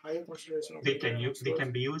 They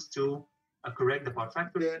can be used to correct the power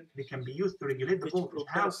factor. They can be used to regulate the voltage.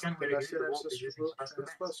 How can we regulate the voltage using capacitor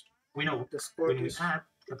banks? We know when we have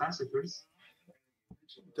capacitors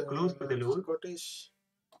close to the load,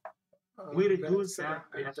 we reduce the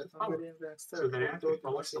reactive power. So the reactive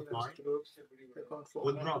power supply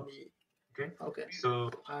will drop. Okay. So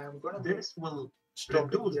this will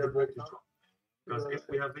reduce the voltage drop. Because if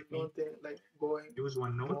we have use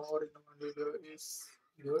one node,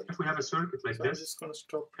 if we have a circuit like this,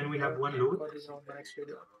 and we have one load,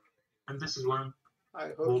 and this is one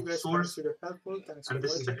volt source, and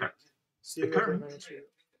this is the current. The current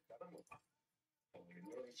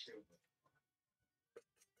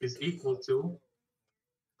is equal to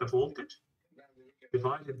the voltage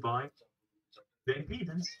divided by the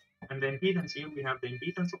impedance. And the impedance here, we have the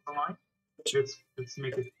impedance of the line. Let's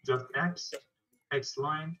make it just X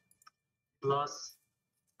line plus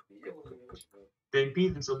the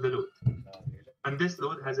impedance of the load. And this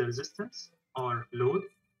load has a resistance, R load,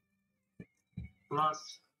 plus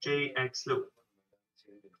JX load.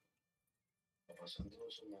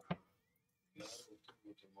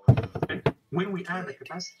 And when we add a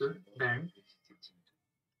capacitor bank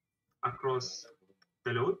across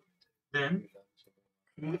the load, then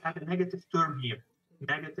we have a negative term here,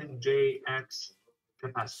 negative JX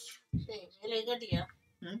capacitor.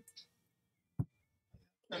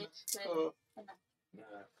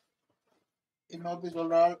 இன்னொரு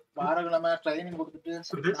சொல்றால் வாரக்கிழமை training கொடுத்துட்டு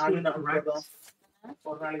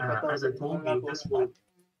as I told you, this will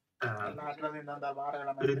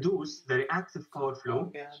reduce the reactive power flow.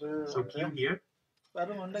 So Q here.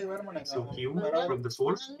 So Q from the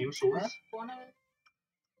source, Q source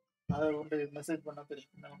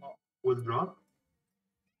will drop.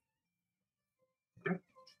 Okay.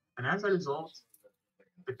 And as a result,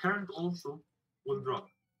 the current also will drop.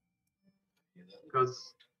 Because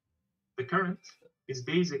the current is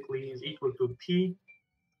basically equal to P,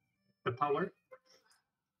 the power.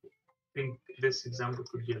 I think this example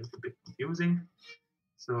could be a little bit confusing.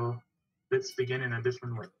 So let's begin in a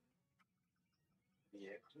different way.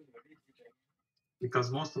 Because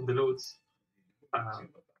most of the loads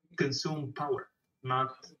consume power,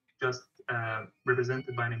 not just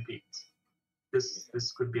represented by an impedance. This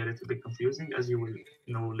could be a little bit confusing, as you will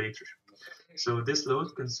know later. So this load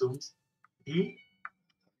consumes E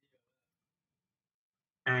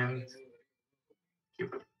and Q.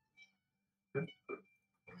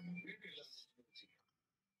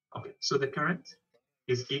 Okay, so the current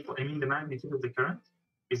is equal, the magnitude of the current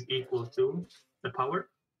is equal to the power,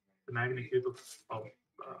 the magnitude of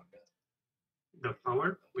the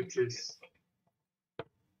power, which is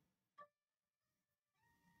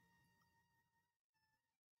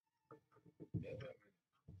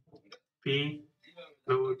P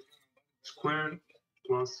load squared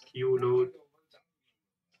plus Q load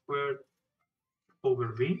squared over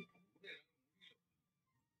V.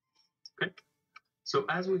 Okay, so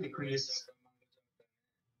as we decrease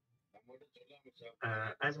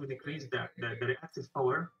the reactive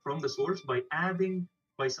power from the source by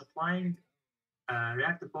supplying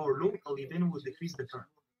reactive power locally, then we'll decrease the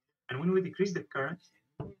current. And when we decrease the current,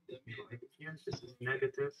 here this is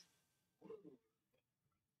negative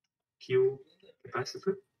Q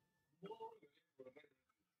capacitor.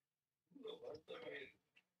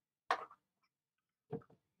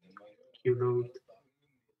 Q load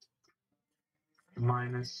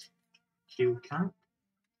minus Q cap,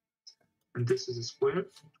 and this is a square.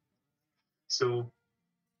 So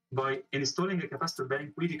by installing a capacitor bank,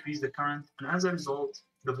 we decrease the current, and as a result,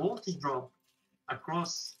 the voltage drop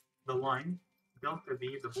across the line, delta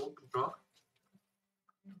V, the voltage drop,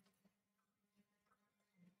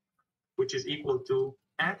 which is equal to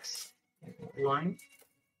X line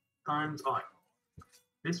times I.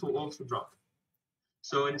 This will also drop.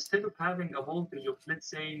 So instead of having a voltage of, let's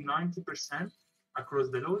say, 90% across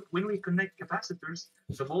the load, when we connect capacitors,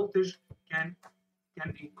 the voltage can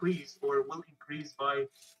increase or will increase by,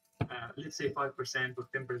 let's say, 5% or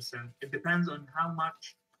 10%. It depends on how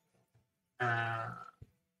much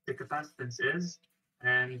the capacitance is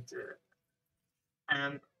and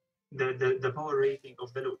the power rating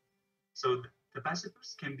of the load. So the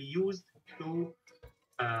capacitors can be used to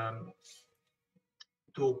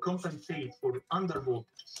compensate for under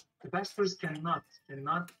voltages. Capacitors cannot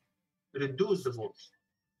reduce the voltage.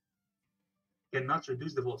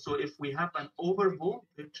 So if we have an over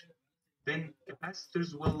voltage, then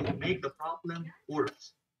capacitors will make the problem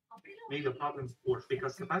worse.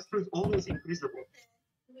 Because capacitors always increase the voltage.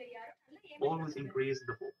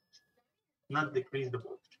 Not decrease the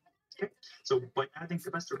voltage. Okay. So by adding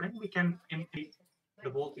capacitor bank, we can increase the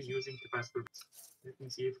voltage using capacitors. Let me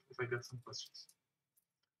see if I got some questions.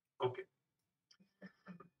 Okay.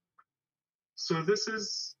 So this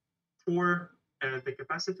is for the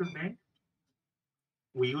capacitor bank.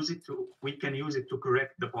 We can use it to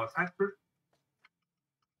correct the power factor.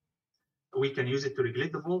 We can use it to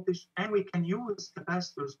regulate the voltage, and we can use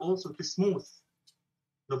capacitors also to smooth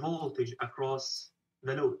the voltage across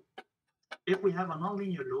the load. If we have a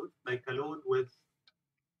nonlinear load, like a load with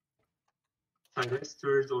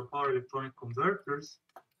thyristors or power electronic converters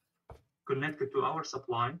connected to our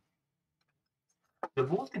supply, the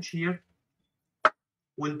voltage here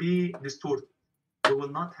will be distorted. We will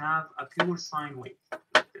not have a pure sine wave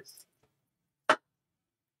like this.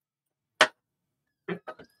 Okay?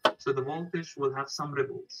 so the voltage will have some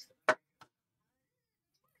ripples.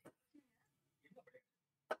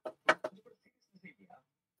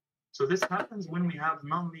 So this happens when we have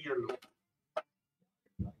non-linear load,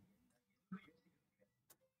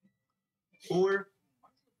 or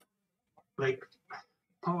like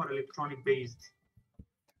power electronic based.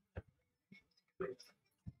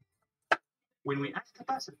 When we add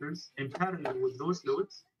capacitors in parallel with those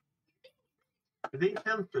loads, they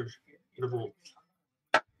filter the voltage.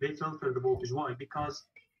 They filter the voltage. Why? Because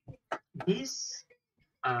these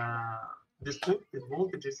distorted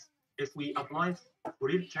voltages, if we apply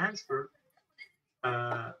Fourier transfer,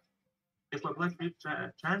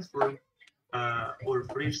 or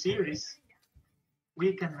Fourier series,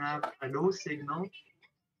 we can have a low signal,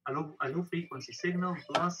 a low frequency signal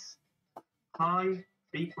plus high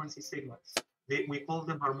frequency signals. We call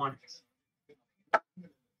them harmonics.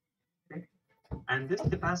 Okay? And this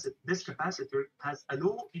capacitor has a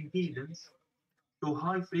low impedance to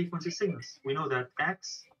high frequency signals. We know that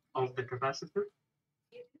X of the capacitor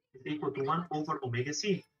is equal to 1 over omega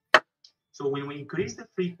C. So when we increase the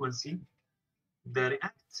frequency, the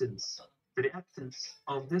reactance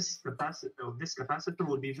of this capacitor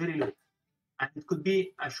will be very low. And it could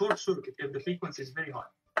be a short circuit if the frequency is very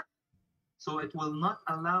high. So it will not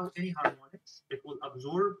allow any harmonics. It will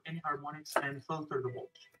absorb any harmonics and filter the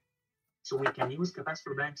voltage. So we can use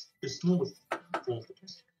capacitor banks to smooth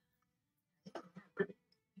voltages. Okay.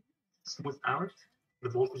 Smooth out the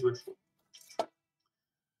voltage with flow.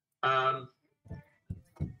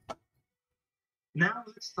 Now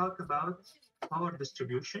let's talk about power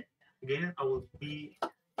distribution. Again, I will be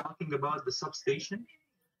talking about the substation.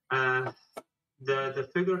 The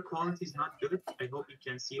figure quality is not good. I hope you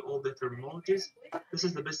can see all the terminologies. This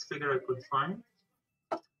is the best figure I could find.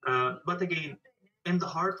 But again, in the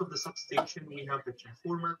heart of the substation, we have the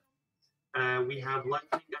transformer. We have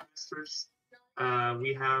lightning arresters.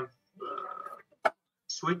 We have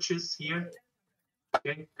switches here.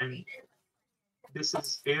 Okay, and this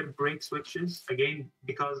is air brake switches. Again,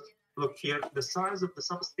 because look here, the size of the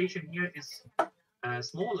substation here is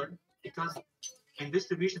smaller because in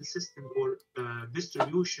distribution system or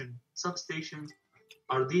distribution substations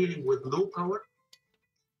are dealing with low power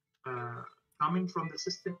coming from the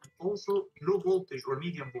system and also low voltage or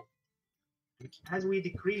medium voltage. As we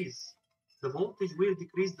decrease the voltage, we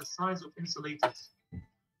decrease the size of insulators.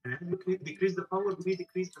 And as we decrease the power, we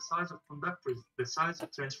decrease the size of conductors, the size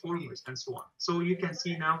of transformers, and so on. So you can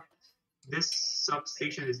see now this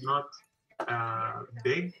substation is not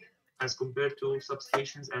big as compared to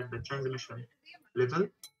substations at the transmission level,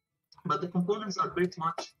 but the components are pretty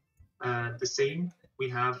much the same. We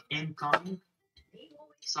have incoming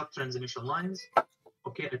sub-transmission lines,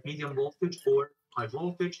 okay, at medium voltage or high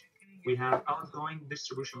voltage. We have outgoing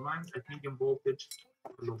distribution lines at medium voltage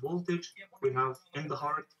or low voltage. We have in the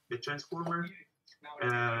heart the transformer.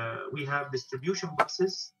 We have distribution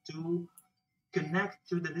buses to connect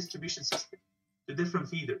to the distribution system, to different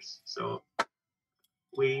feeders. So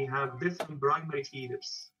we have different primary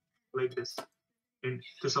feeders like this, and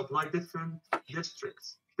to supply different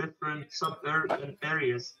districts, different sub-urban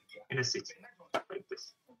areas in a city, like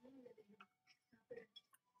this.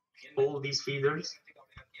 All these feeders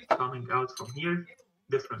coming out from here,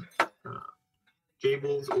 different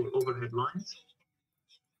cables or overhead lines.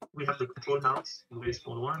 We have the control house, a very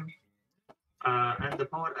small one. And the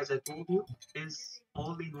power, as I told you, is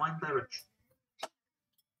only in one direction.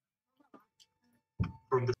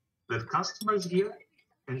 From the customers here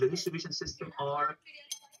in the distribution system are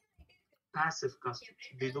passive customers.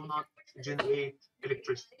 They do not generate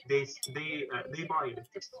electricity. They buy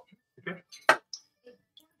electricity. Okay.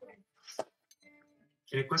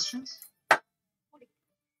 Any questions?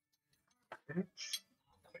 Okay.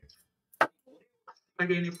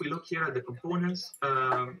 Again, if we look here at the components,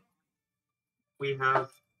 we have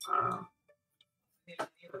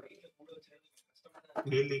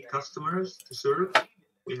mainly customers to serve.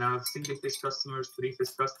 We have single-phase customers,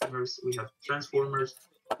 three-phase customers. We have transformers.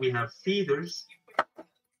 We have feeders.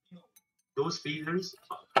 Those feeders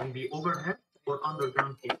can be overhead or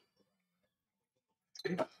underground cables.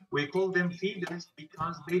 Okay? We call them feeders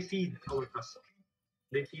because they feed our customers.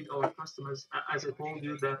 They feed our customers. As I told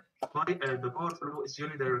you, the power flow is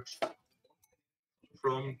unidirectional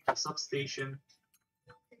from substation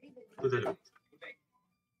to the load.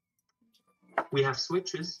 We have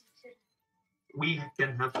switches. We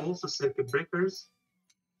can have also circuit breakers,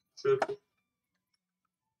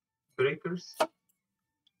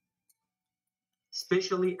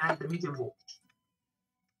 especially at the medium voltage.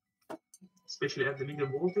 Especially at the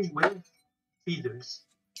medium voltage with feeders,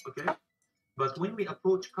 okay? But when we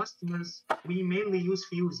approach customers, we mainly use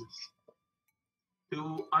fuses to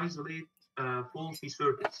isolate faulty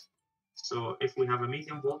circuits. So if we have a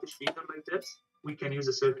medium voltage feeder like this, we can use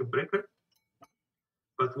a circuit breaker.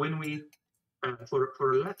 But when we,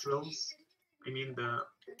 for laterals, I mean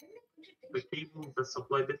the cables that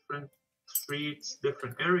supply different streets,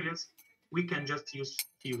 different areas, we can just use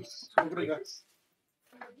fuse. Like this.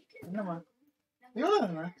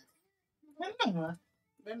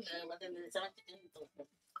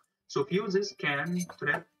 So fuses can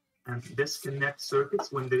trip and disconnect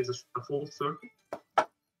circuits when there is a fault circuit.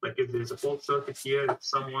 Like if there is a fault circuit here, if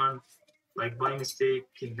someone, like by mistake,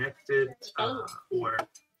 connected or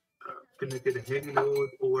connected a heavy load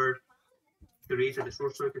or created a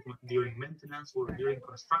short circuit during maintenance or during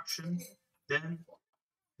construction, then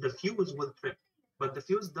the fuse will trip. But the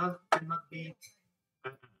fuse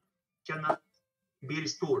cannot be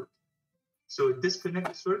restored. So disconnect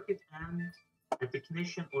the circuit, and a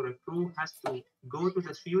technician or a crew has to go to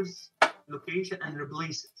the fuse location and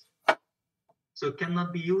replace it. So it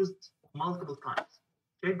cannot be used multiple times.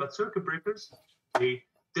 Okay, but circuit breakers, they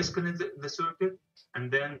disconnect the circuit,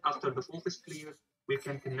 and then after the fault is clear, we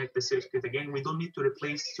can connect the circuit again. We don't need to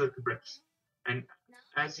replace circuit breakers. And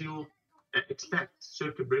as you expect,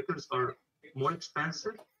 circuit breakers are more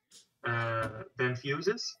expensive than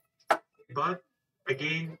fuses, but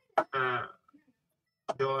again,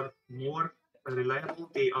 they are more reliable.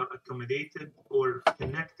 They are accommodated or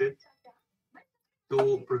connected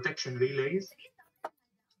to protection relays.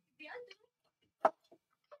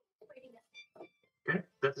 Okay,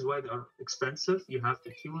 that is why they are expensive. You have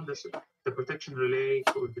to tune the protection relay,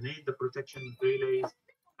 coordinate the protection relays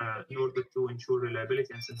in order to ensure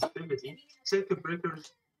reliability and sensitivity. Circuit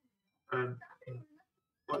breakers, the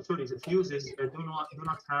fuses do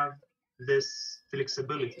not have this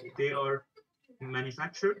flexibility. They are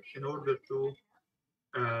manufactured in order to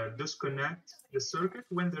disconnect the circuit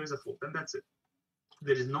when there is a fault, and that's it.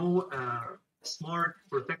 There is no smart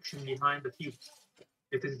protection behind the fuse.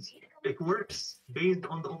 It works based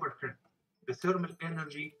on the overcurrent, the thermal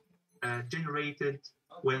energy generated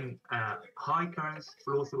when high currents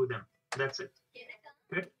flow through them. That's it.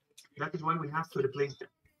 Okay, that is why we have to replace them.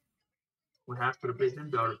 We have to replace them.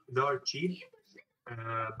 They are cheap,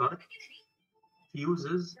 but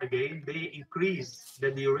fuses again they increase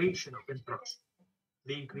the duration of interruption.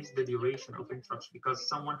 They increase the duration of interruption because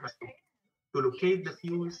someone has to locate the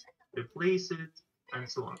fuse, replace it, and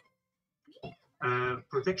so on.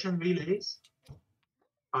 Protection relays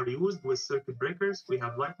are used with circuit breakers. We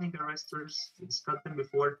have lightning arresters, we discussed them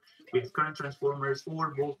before. We have current transformers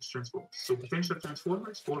or voltage transformers. So potential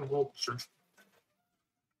transformers or voltage transformers.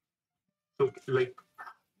 So like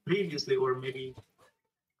previously, or maybe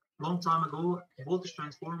long time ago, voltage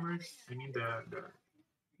transformers, I mean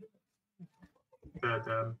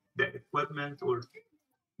the equipment or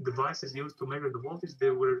devices used to measure the voltage,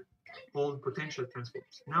 they were called potential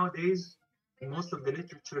transformers. Nowadays, in most of the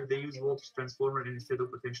literature, they use voltage transformer instead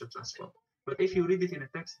of potential transformer. But if you read it in a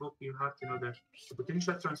textbook, you have to know that the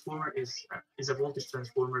potential transformer is a voltage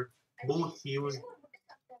transformer, both used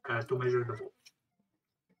to measure the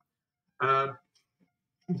voltage.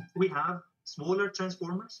 We have smaller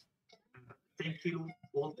transformers, 10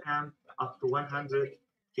 kilovolt amp up to 100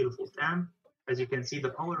 kilovolt amp. As you can see,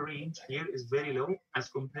 the power range here is very low as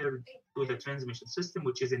compared to the transmission system,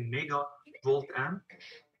 which is in mega volt amp.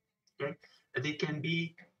 Okay, they can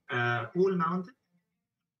be pole mounted,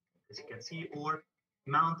 as you can see, or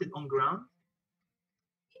mounted on ground.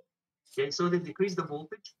 Okay, so they decrease the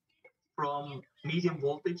voltage from medium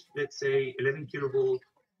voltage, let's say 11 kilovolt,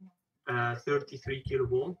 33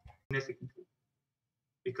 kilovolt, significantly,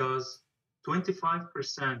 because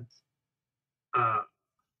 25%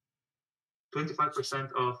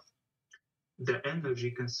 of the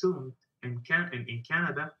energy consumed in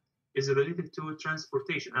Canada is related to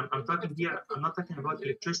transportation. I'm talking here. I'm not talking about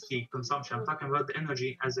electricity consumption. I'm talking about the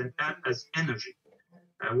energy as energy,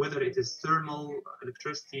 whether it is thermal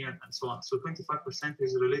electricity and so on. So 25%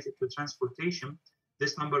 is related to transportation.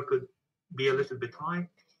 This number could be a little bit high,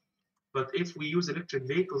 but if we use electric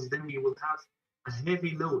vehicles, then we will have a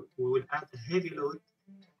heavy load. We will add a heavy load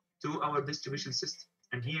to our distribution system,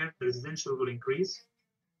 and here the residential will increase.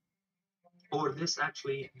 Or this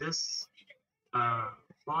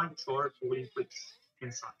pie chart will increase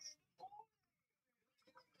in size.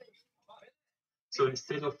 So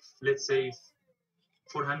instead of, let's say,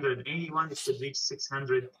 481, it could reach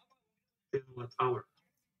 600 kilowatt hour.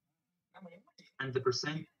 And the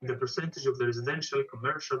percentage of the residential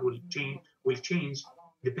commercial will change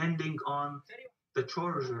depending on the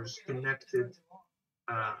chargers connected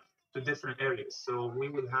to different areas. So we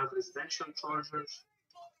will have residential chargers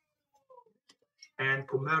and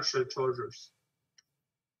commercial chargers.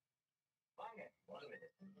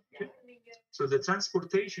 Okay. So the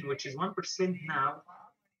transportation, which is 1% now,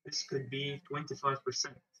 this could be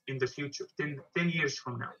 25% in the future, 10 years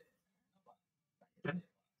from now. Okay.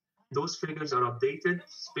 Those figures are updated,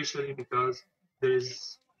 especially because there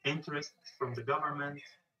is interest from the government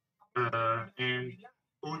and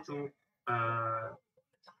auto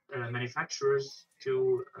manufacturers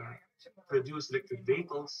to produce electric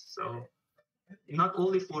vehicles. So not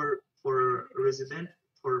only for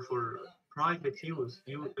private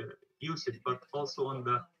usage, but also on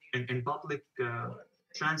the in public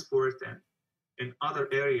transport and in other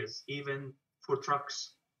areas, even for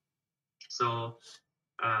trucks. So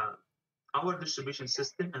our distribution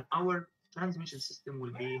system and our transmission system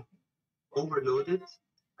will be overloaded.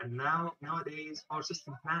 And nowadays, our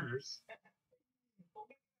system planners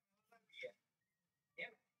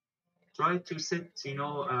try to set,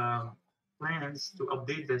 plans to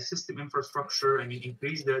update the system infrastructure. I mean,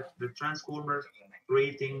 increase the transformer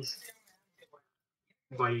ratings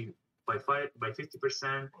by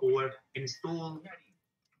 50%, or install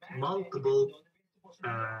multiple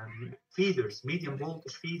feeders, medium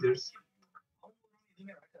voltage feeders,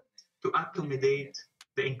 to accommodate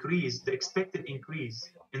the expected increase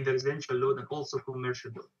in the residential load and also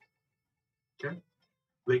commercial load. Okay,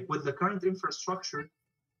 like with the current infrastructure,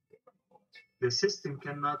 the system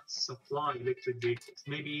cannot supply electric vehicles,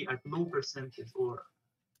 maybe at low percentage or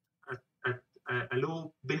at a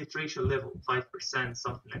low penetration level, 5%,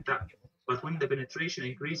 something like that. But when the penetration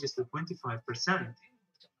increases to 25%,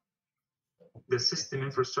 the system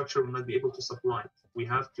infrastructure will not be able to supply it. We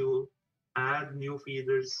have to add new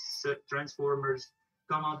feeders, transformers,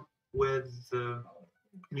 come up with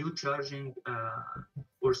new charging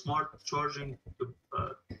or smart charging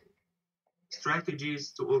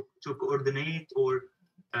strategies to coordinate or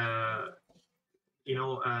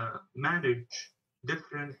manage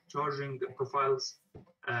different charging profiles,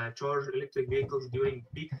 charge electric vehicles during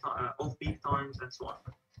off-peak times, and so on.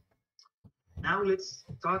 Now let's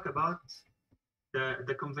talk about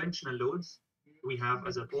the conventional loads. We have,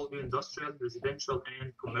 as I told you, industrial, residential,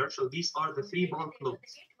 and commercial. These are the three bulk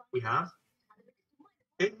loads we have.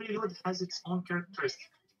 Every load has its own characteristic.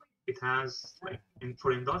 It has,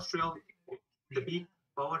 for industrial, the peak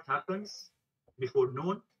power happens before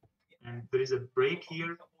noon, and there is a break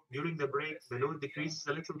here. During the break, the load decreases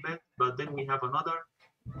a little bit, but then we have another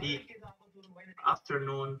peak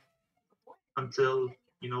afternoon until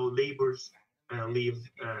laborers leave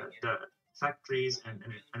the factories and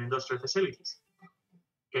industrial facilities.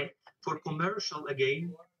 Okay, for commercial,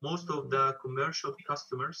 again, most of the commercial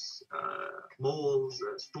customers, malls,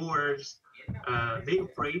 stores, they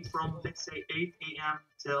operate from, let's say, 8 a.m.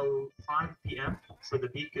 till 5 p.m. So the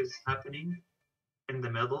peak is happening in the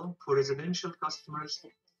middle. For residential customers,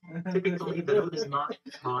 typically the load is not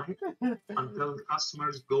high until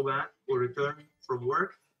customers go back or return from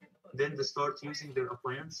work. Then they start using their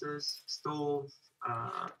appliances, stove,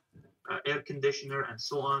 air conditioner, and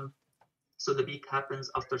so on. So the peak happens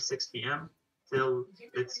after 6 p.m. till,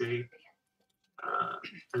 let's say,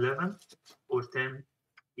 11 or 10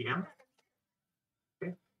 p.m.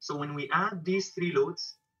 Okay. So when we add these three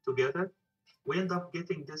loads together, we end up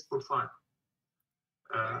getting this profile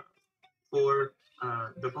for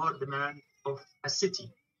the power demand of a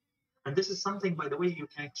city. And this is something, by the way, you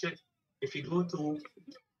can check if you go to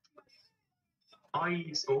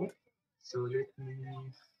IESO. So let me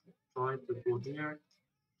try to go there.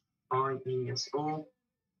 IESO,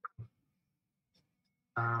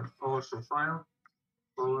 power profile,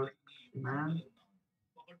 power demand.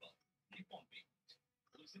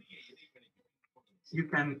 You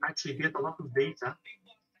can actually get a lot of data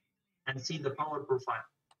and see the power profile,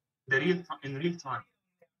 in real time.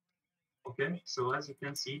 Okay, so as you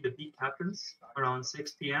can see, the peak happens around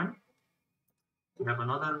 6 p.m. We have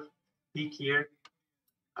another peak here,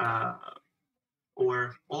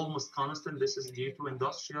 or almost constant. This is due to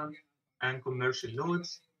industrial and commercial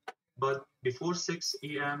loads. But before 6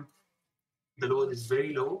 a.m., the load is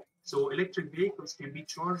very low. So electric vehicles can be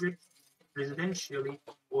charged residentially,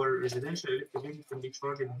 or residential electric vehicles can be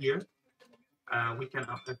charged here. We can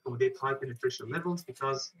accommodate high penetration levels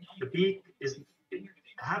because the peak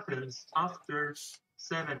happens after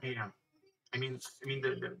 7 a.m. I mean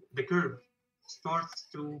the curve starts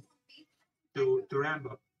to ramp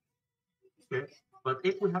up. Okay, but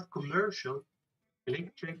if we have commercial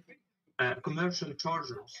electric commercial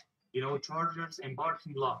chargers, chargers in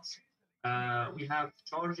parking lots, We have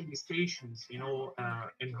charging stations, you know,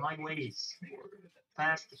 in highways,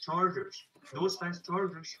 fast chargers. Those fast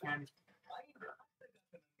chargers can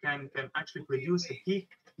actually produce a peak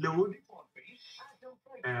load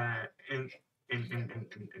in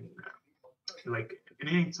like in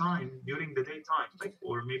any time during the daytime, like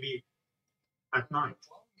or maybe at night.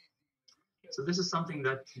 So this is something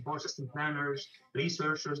that power system planners,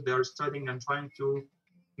 researchers, they are studying and trying to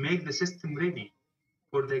make the system ready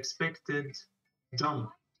for the expected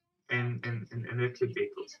jump in electric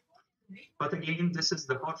vehicles. But again, this is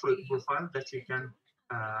the power profile that you can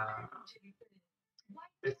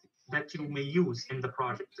that you may use in the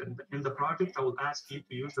project. And in the project, I will ask you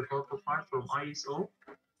to use the power profile from ISO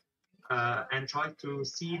and try to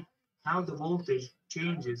see how the voltage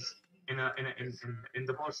changes in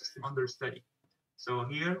the power system under study. So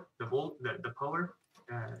here, the power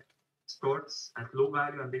starts at low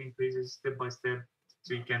value and then increases step by step.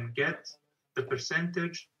 So you can get the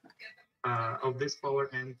percentage of this power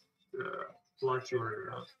and plot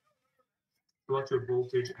your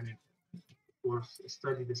voltage and of course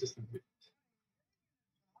study the system here.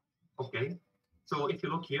 Okay, so if you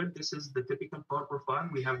look here, this is the typical power profile.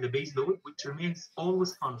 We have the base load, which remains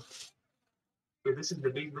always constant. So this is the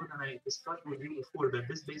base load, and I discussed with you before that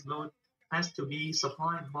this base load has to be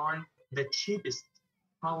supplied by the cheapest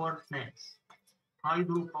power plants,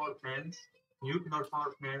 hydro power plants, nuclear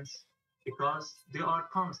power plants, because they are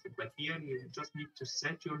constant. Like here, you just need to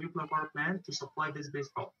set your nuclear power plant to supply this base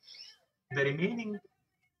power. The remaining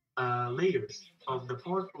layers of the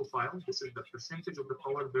power profile, this is the percentage of the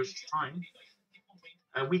power versus time,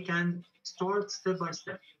 we can start step by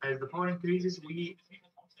step. As the power increases, we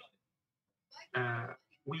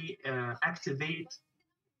activate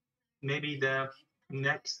maybe the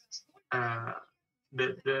next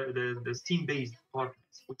the steam-based power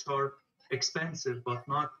plants, which are expensive but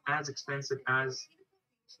not as expensive as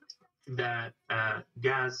the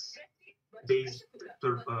gas-based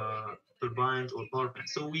turbines or power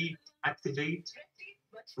plants. So we activate,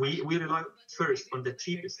 we rely first on the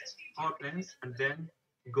cheapest power plants and then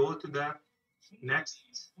go to the next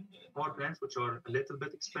power plants, which are a little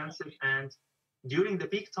bit expensive. And during the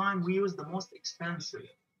peak time, we use the most expensive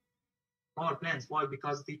power plants. Why?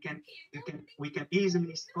 Because we can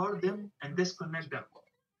easily start them and disconnect them.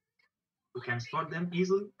 We can start them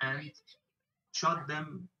easily and shut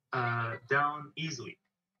them down easily.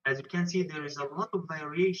 As you can see, there is a lot of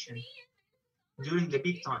variation during the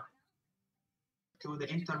peak time to the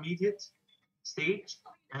intermediate stage,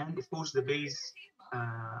 and of course the base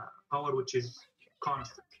power, which is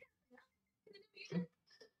constant. Okay.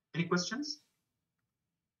 Any questions?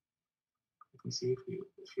 Let me see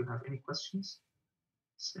if you have any questions.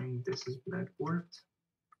 Saying this is Blackboard.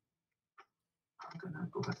 I'm gonna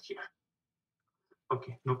go back here.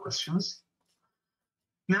 Okay, no questions.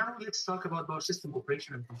 Now let's talk about power system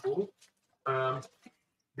operation and control.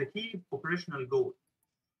 The key operational goal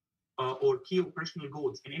or key operational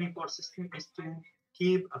goals in any power system is to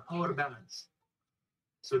keep a power balance.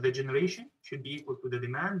 So the generation should be equal to the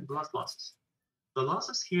demand plus losses. The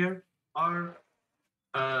losses here are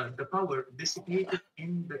the power dissipated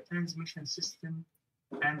in the transmission system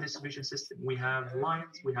and distribution system. We have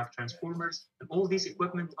lines, we have transformers, and all these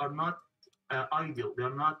equipment are not ideal. They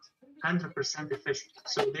are not 100% efficient,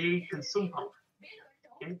 so they consume power.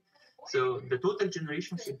 Okay, so the total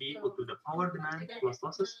generation should be equal to the power demand plus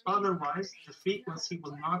losses. Otherwise, the frequency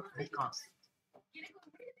will not be constant.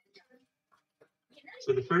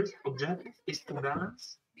 So the first objective is to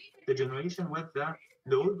balance the generation with the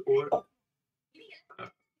load or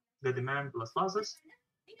the demand plus losses.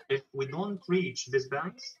 If we don't reach this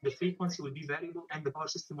balance, the frequency will be variable and the power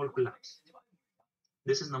system will collapse.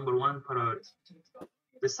 This is number one priority.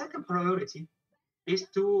 The second priority is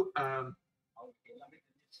to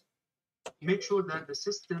make sure that the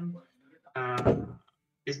system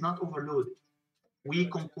is not overloaded. We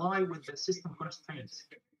comply with the system constraints.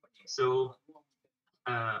 So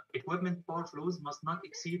equipment power flows must not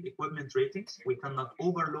exceed equipment ratings. We cannot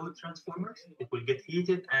overload transformers. It will get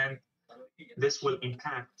heated and this will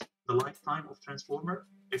impact the lifetime of transformer.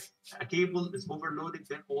 If a cable is overloaded,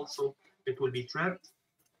 then also it will be trapped.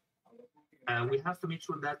 We have to make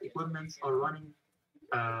sure that equipments are running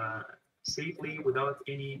safely without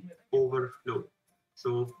any overload.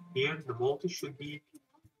 So here the voltage should be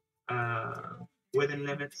within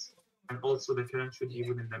limits, and also the current should be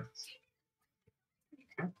within limits.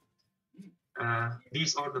 Okay.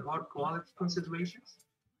 These are the power quality considerations.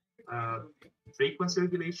 Frequency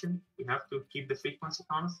regulation, we have to keep the frequency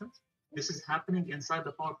constant. This is happening inside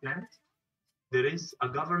the power plant. There is a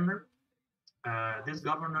governor. This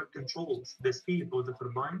governor controls the speed of the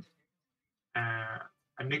turbine.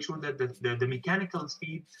 and make sure that the mechanical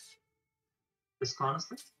speed is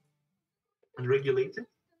constant and regulated.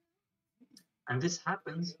 And this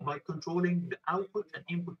happens by controlling the output and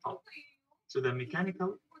input power. So the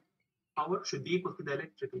mechanical power should be equal to the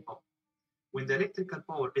electrical power. When the electrical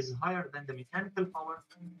power is higher than the mechanical power,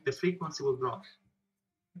 the frequency will drop.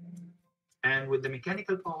 And when the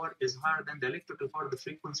mechanical power is higher than the electrical power, the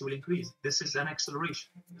frequency will increase. This is an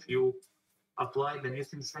acceleration. If you apply the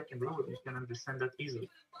Newton's second law, you can understand that easily.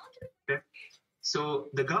 Okay? So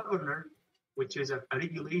the governor, which is a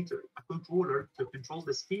regulator, a controller to control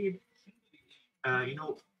the speed,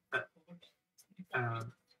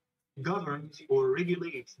 governs or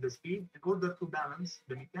regulates the speed in order to balance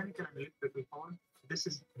the mechanical and electrical power. This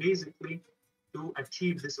is basically to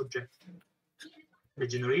achieve this objective. The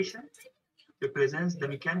generation represents the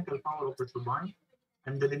mechanical power of the turbine,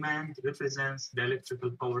 and the demand represents the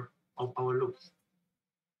electrical power of our loads.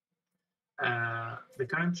 The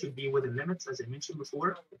current should be within limits, as I mentioned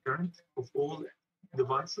before. The current of all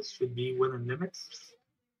devices should be within limits,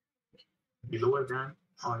 be lower than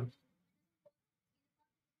I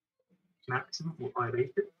maximum or I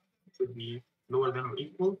rated. It should be lower than or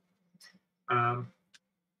equal.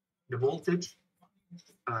 The voltage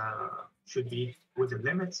should be within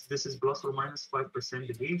limits. This is plus or minus 5%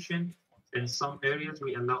 deviation. In some areas,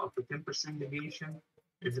 we allow up to 10% deviation.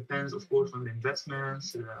 It depends, of course, on the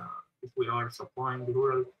investments, if we are supplying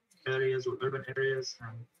rural areas or urban areas,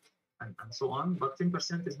 and so on. But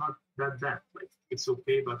 10% is not that bad. Like, it's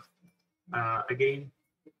okay, but again,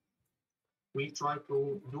 we try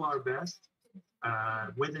to do our best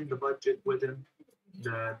within the budget, within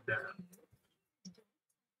the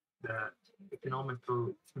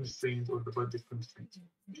economical constraints or the budget constraints.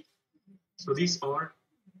 So these are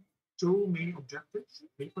two main objectives: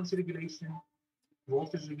 frequency regulation,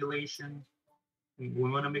 voltage regulation. We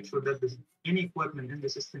want to make sure that any equipment in the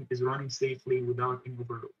system is running safely without any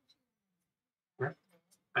overload. Okay?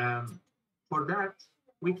 For that,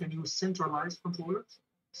 we can use centralized controllers.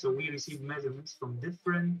 So we receive measurements from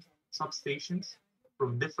different substations,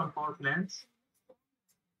 from different power plants,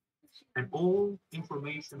 and all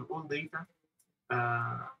information, all data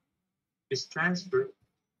is transferred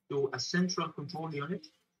to a central control unit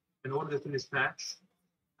in order to dispatch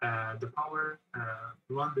the power,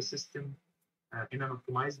 run the system in an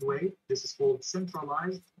optimized way. This is called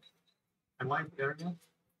centralized and wide area.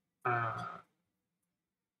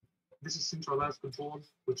 This is centralized control,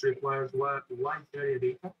 which requires wide area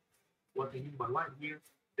data. What I mean by wide here,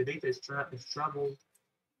 the data is traveled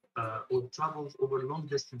or travels over long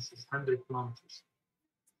distances, 100 kilometers.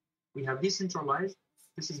 We have decentralized.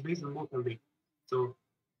 This is based on local data. So,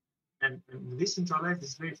 and decentralized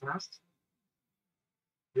is very fast.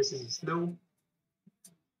 This is slow.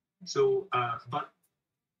 So, but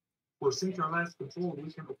for centralized control,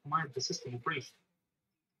 we can optimize the system operation.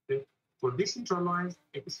 Okay? For decentralized,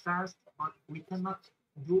 it is fast, but we cannot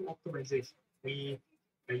do optimization. We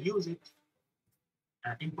use it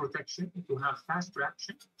in protection to have fast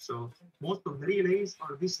reaction. So most of the relays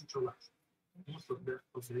are decentralized. Most of the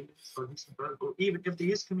relays are decentralized. Or even if they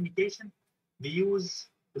use communication, they use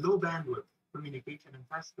low bandwidth communication, and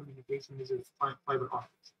fast communication is fiber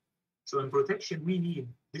optics. So in protection, we need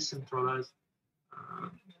decentralized.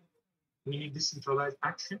 We need decentralized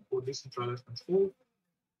action or decentralized control.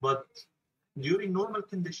 But during normal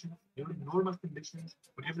conditions,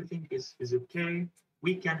 when everything is okay,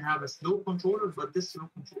 we can have a slow controller, but this slow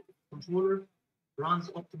controller runs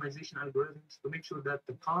optimization algorithms to make sure that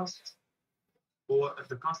the cost, or if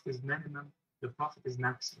the cost is minimum, the profit is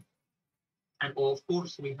maximum. And of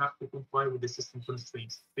course, we have to comply with the system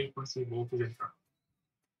constraints, frequency, voltage, and current.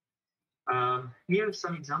 Here are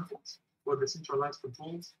some examples for the centralized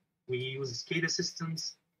controls. We use SCADA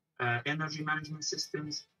systems, energy management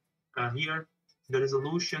systems. Here, the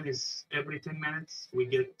resolution is every 10 minutes. We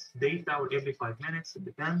get data, or every 5 minutes, it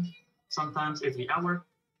depends. Sometimes every hour.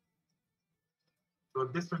 So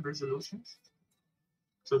different resolutions.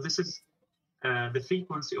 So this is the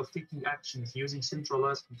frequency of taking actions using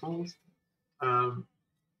centralized controls.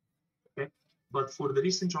 Okay, but for the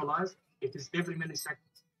decentralized, it is every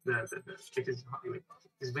millisecond. It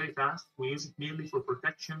is very fast. We use it mainly for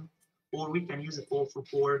protection, or we can use it also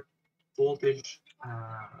for voltage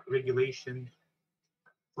regulation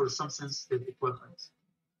for some sensitive equipment.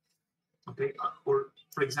 Okay, or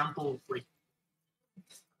for example, like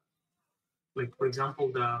for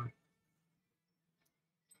example,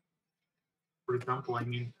 I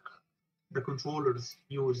mean, the controllers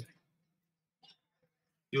used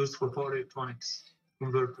for power electronics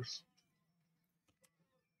converters.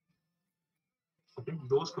 Okay,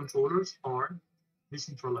 those controllers are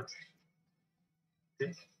decentralized.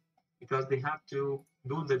 okay? Because they have to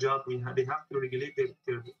do the job. They have to regulate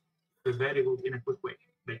their variables in a quick way.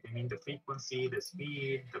 Like, I mean, the frequency, the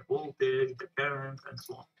speed, the voltage, the current, and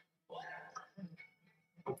so on.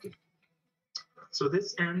 Okay. So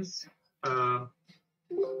this ends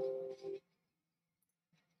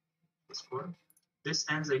this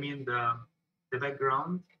ends, I mean, the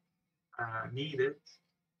background needed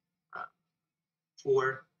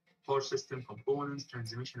for power system components,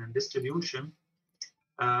 transmission, and distribution.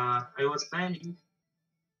 I was planning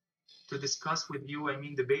to discuss with you, I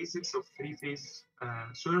mean, the basics of three-phase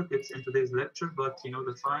circuits in today's lecture, but you know,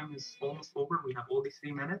 the time is almost over. We have only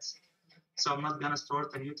 3 minutes, so I'm not gonna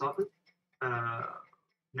start a new topic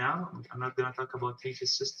now. I'm not gonna talk about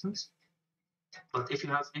three-phase systems, but if you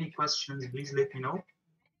have any questions, please let me know.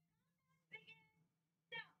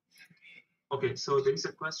 Okay, so there is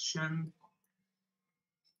a question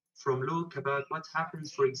from Luke about what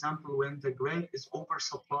happens, for example, when the grid is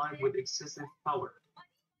oversupplied with excessive power.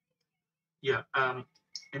 Yeah,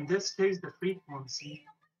 in this case, the frequency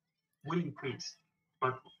will increase.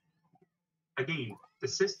 But again, the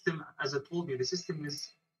system, as I told you, the system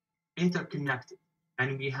is interconnected,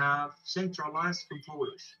 and we have centralized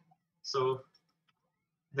controllers. So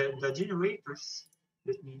the generators,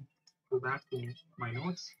 let me go back to my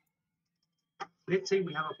notes. Let's say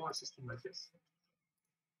we have a power system like this,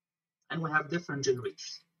 and we have different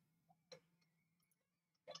generators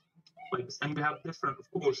like this, and we have different, of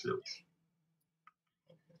course, loads.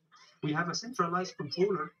 We have a centralized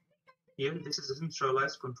controller here. This is a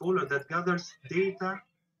centralized controller that gathers data,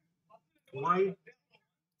 wide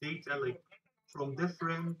data, like from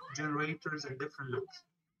different generators and different loads.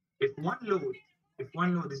 If one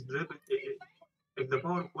load is driven, if the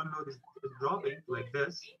power of one load is dropping like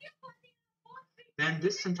this, then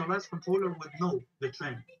this centralized controller would know the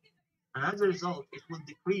trend, and as a result, it will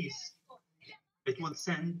decrease. It will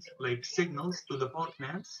send like signals to the power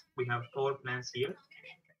plants. We have power plants here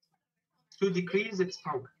to decrease its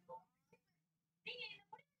power.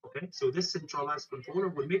 Okay, so this centralized controller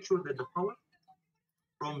will make sure that the power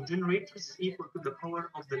from generators is equal to the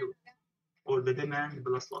power of the load, or the demand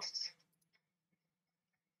plus losses.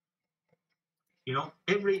 You know,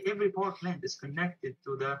 every power plant is connected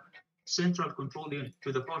to the central control unit,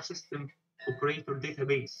 to the power system operator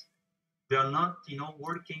database. They are not, you know,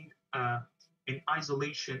 working in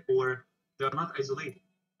isolation, or they are not isolated.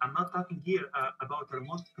 I'm not talking here about a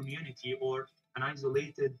remote community or an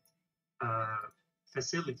isolated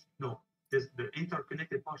facility. No, the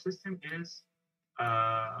interconnected power system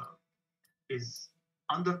is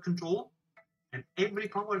under control, and every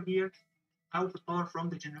power here, output power from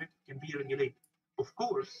the generator, can be regulated. Of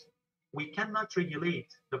course, we cannot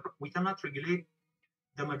regulate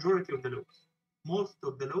the majority of the loads. Most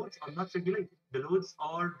of the loads are not regulated. The loads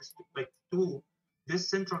are like to this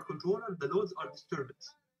central controller. The loads are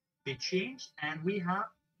disturbance. They change, and we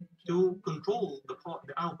have to control the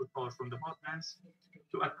output power from the power plants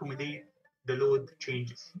to accommodate the load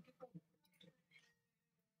changes.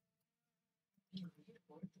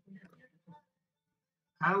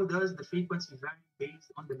 How does the frequency vary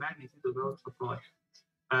based on the magnitude of the power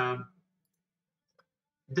supply?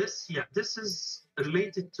 This is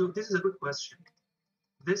related to, this is a good question.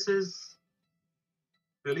 This is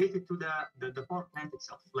related to the power plant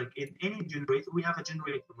itself. Like in any generator, we have a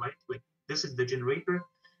generator, right? Like this is the generator,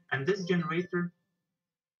 and this generator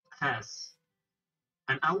has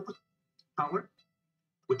an output power,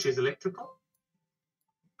 which is electrical,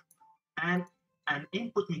 and an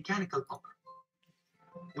input mechanical power,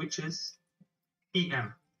 which is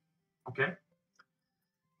PM, okay?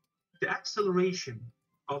 The acceleration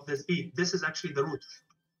of the speed, this is actually the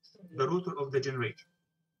rotor of the generator.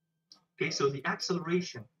 Okay, so the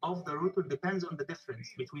acceleration of the rotor depends on the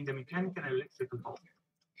difference between the mechanical and electrical power.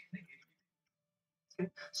 Okay,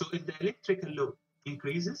 so if the electrical load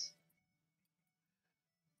increases,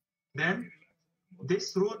 then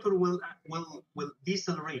this rotor will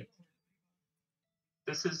decelerate.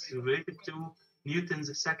 This is related to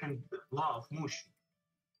Newton's second law of motion.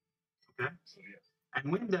 Okay,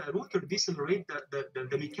 and when the rotor decelerates,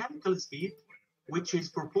 the mechanical speed, which is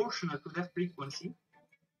proportional to the frequency,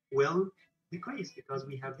 will decrease because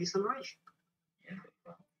we have deceleration.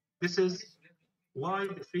 This is why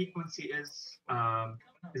the frequency is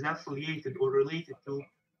affiliated or related to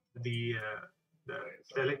the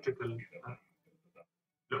electrical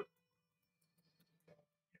load.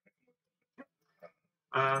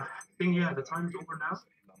 I think, yeah, the time is over now.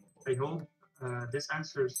 I hope this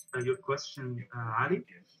answers your question, Ali.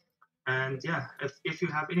 And yeah, if you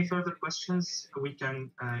have any further questions, we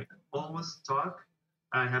can always talk.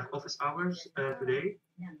 I have office hours today.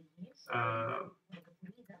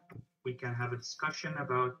 can have a discussion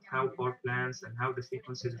about how power plants and how the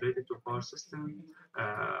frequency is related to power system,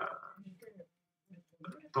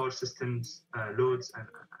 power systems, loads,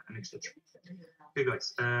 and etc. Okay,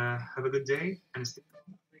 guys, have a good day and stay.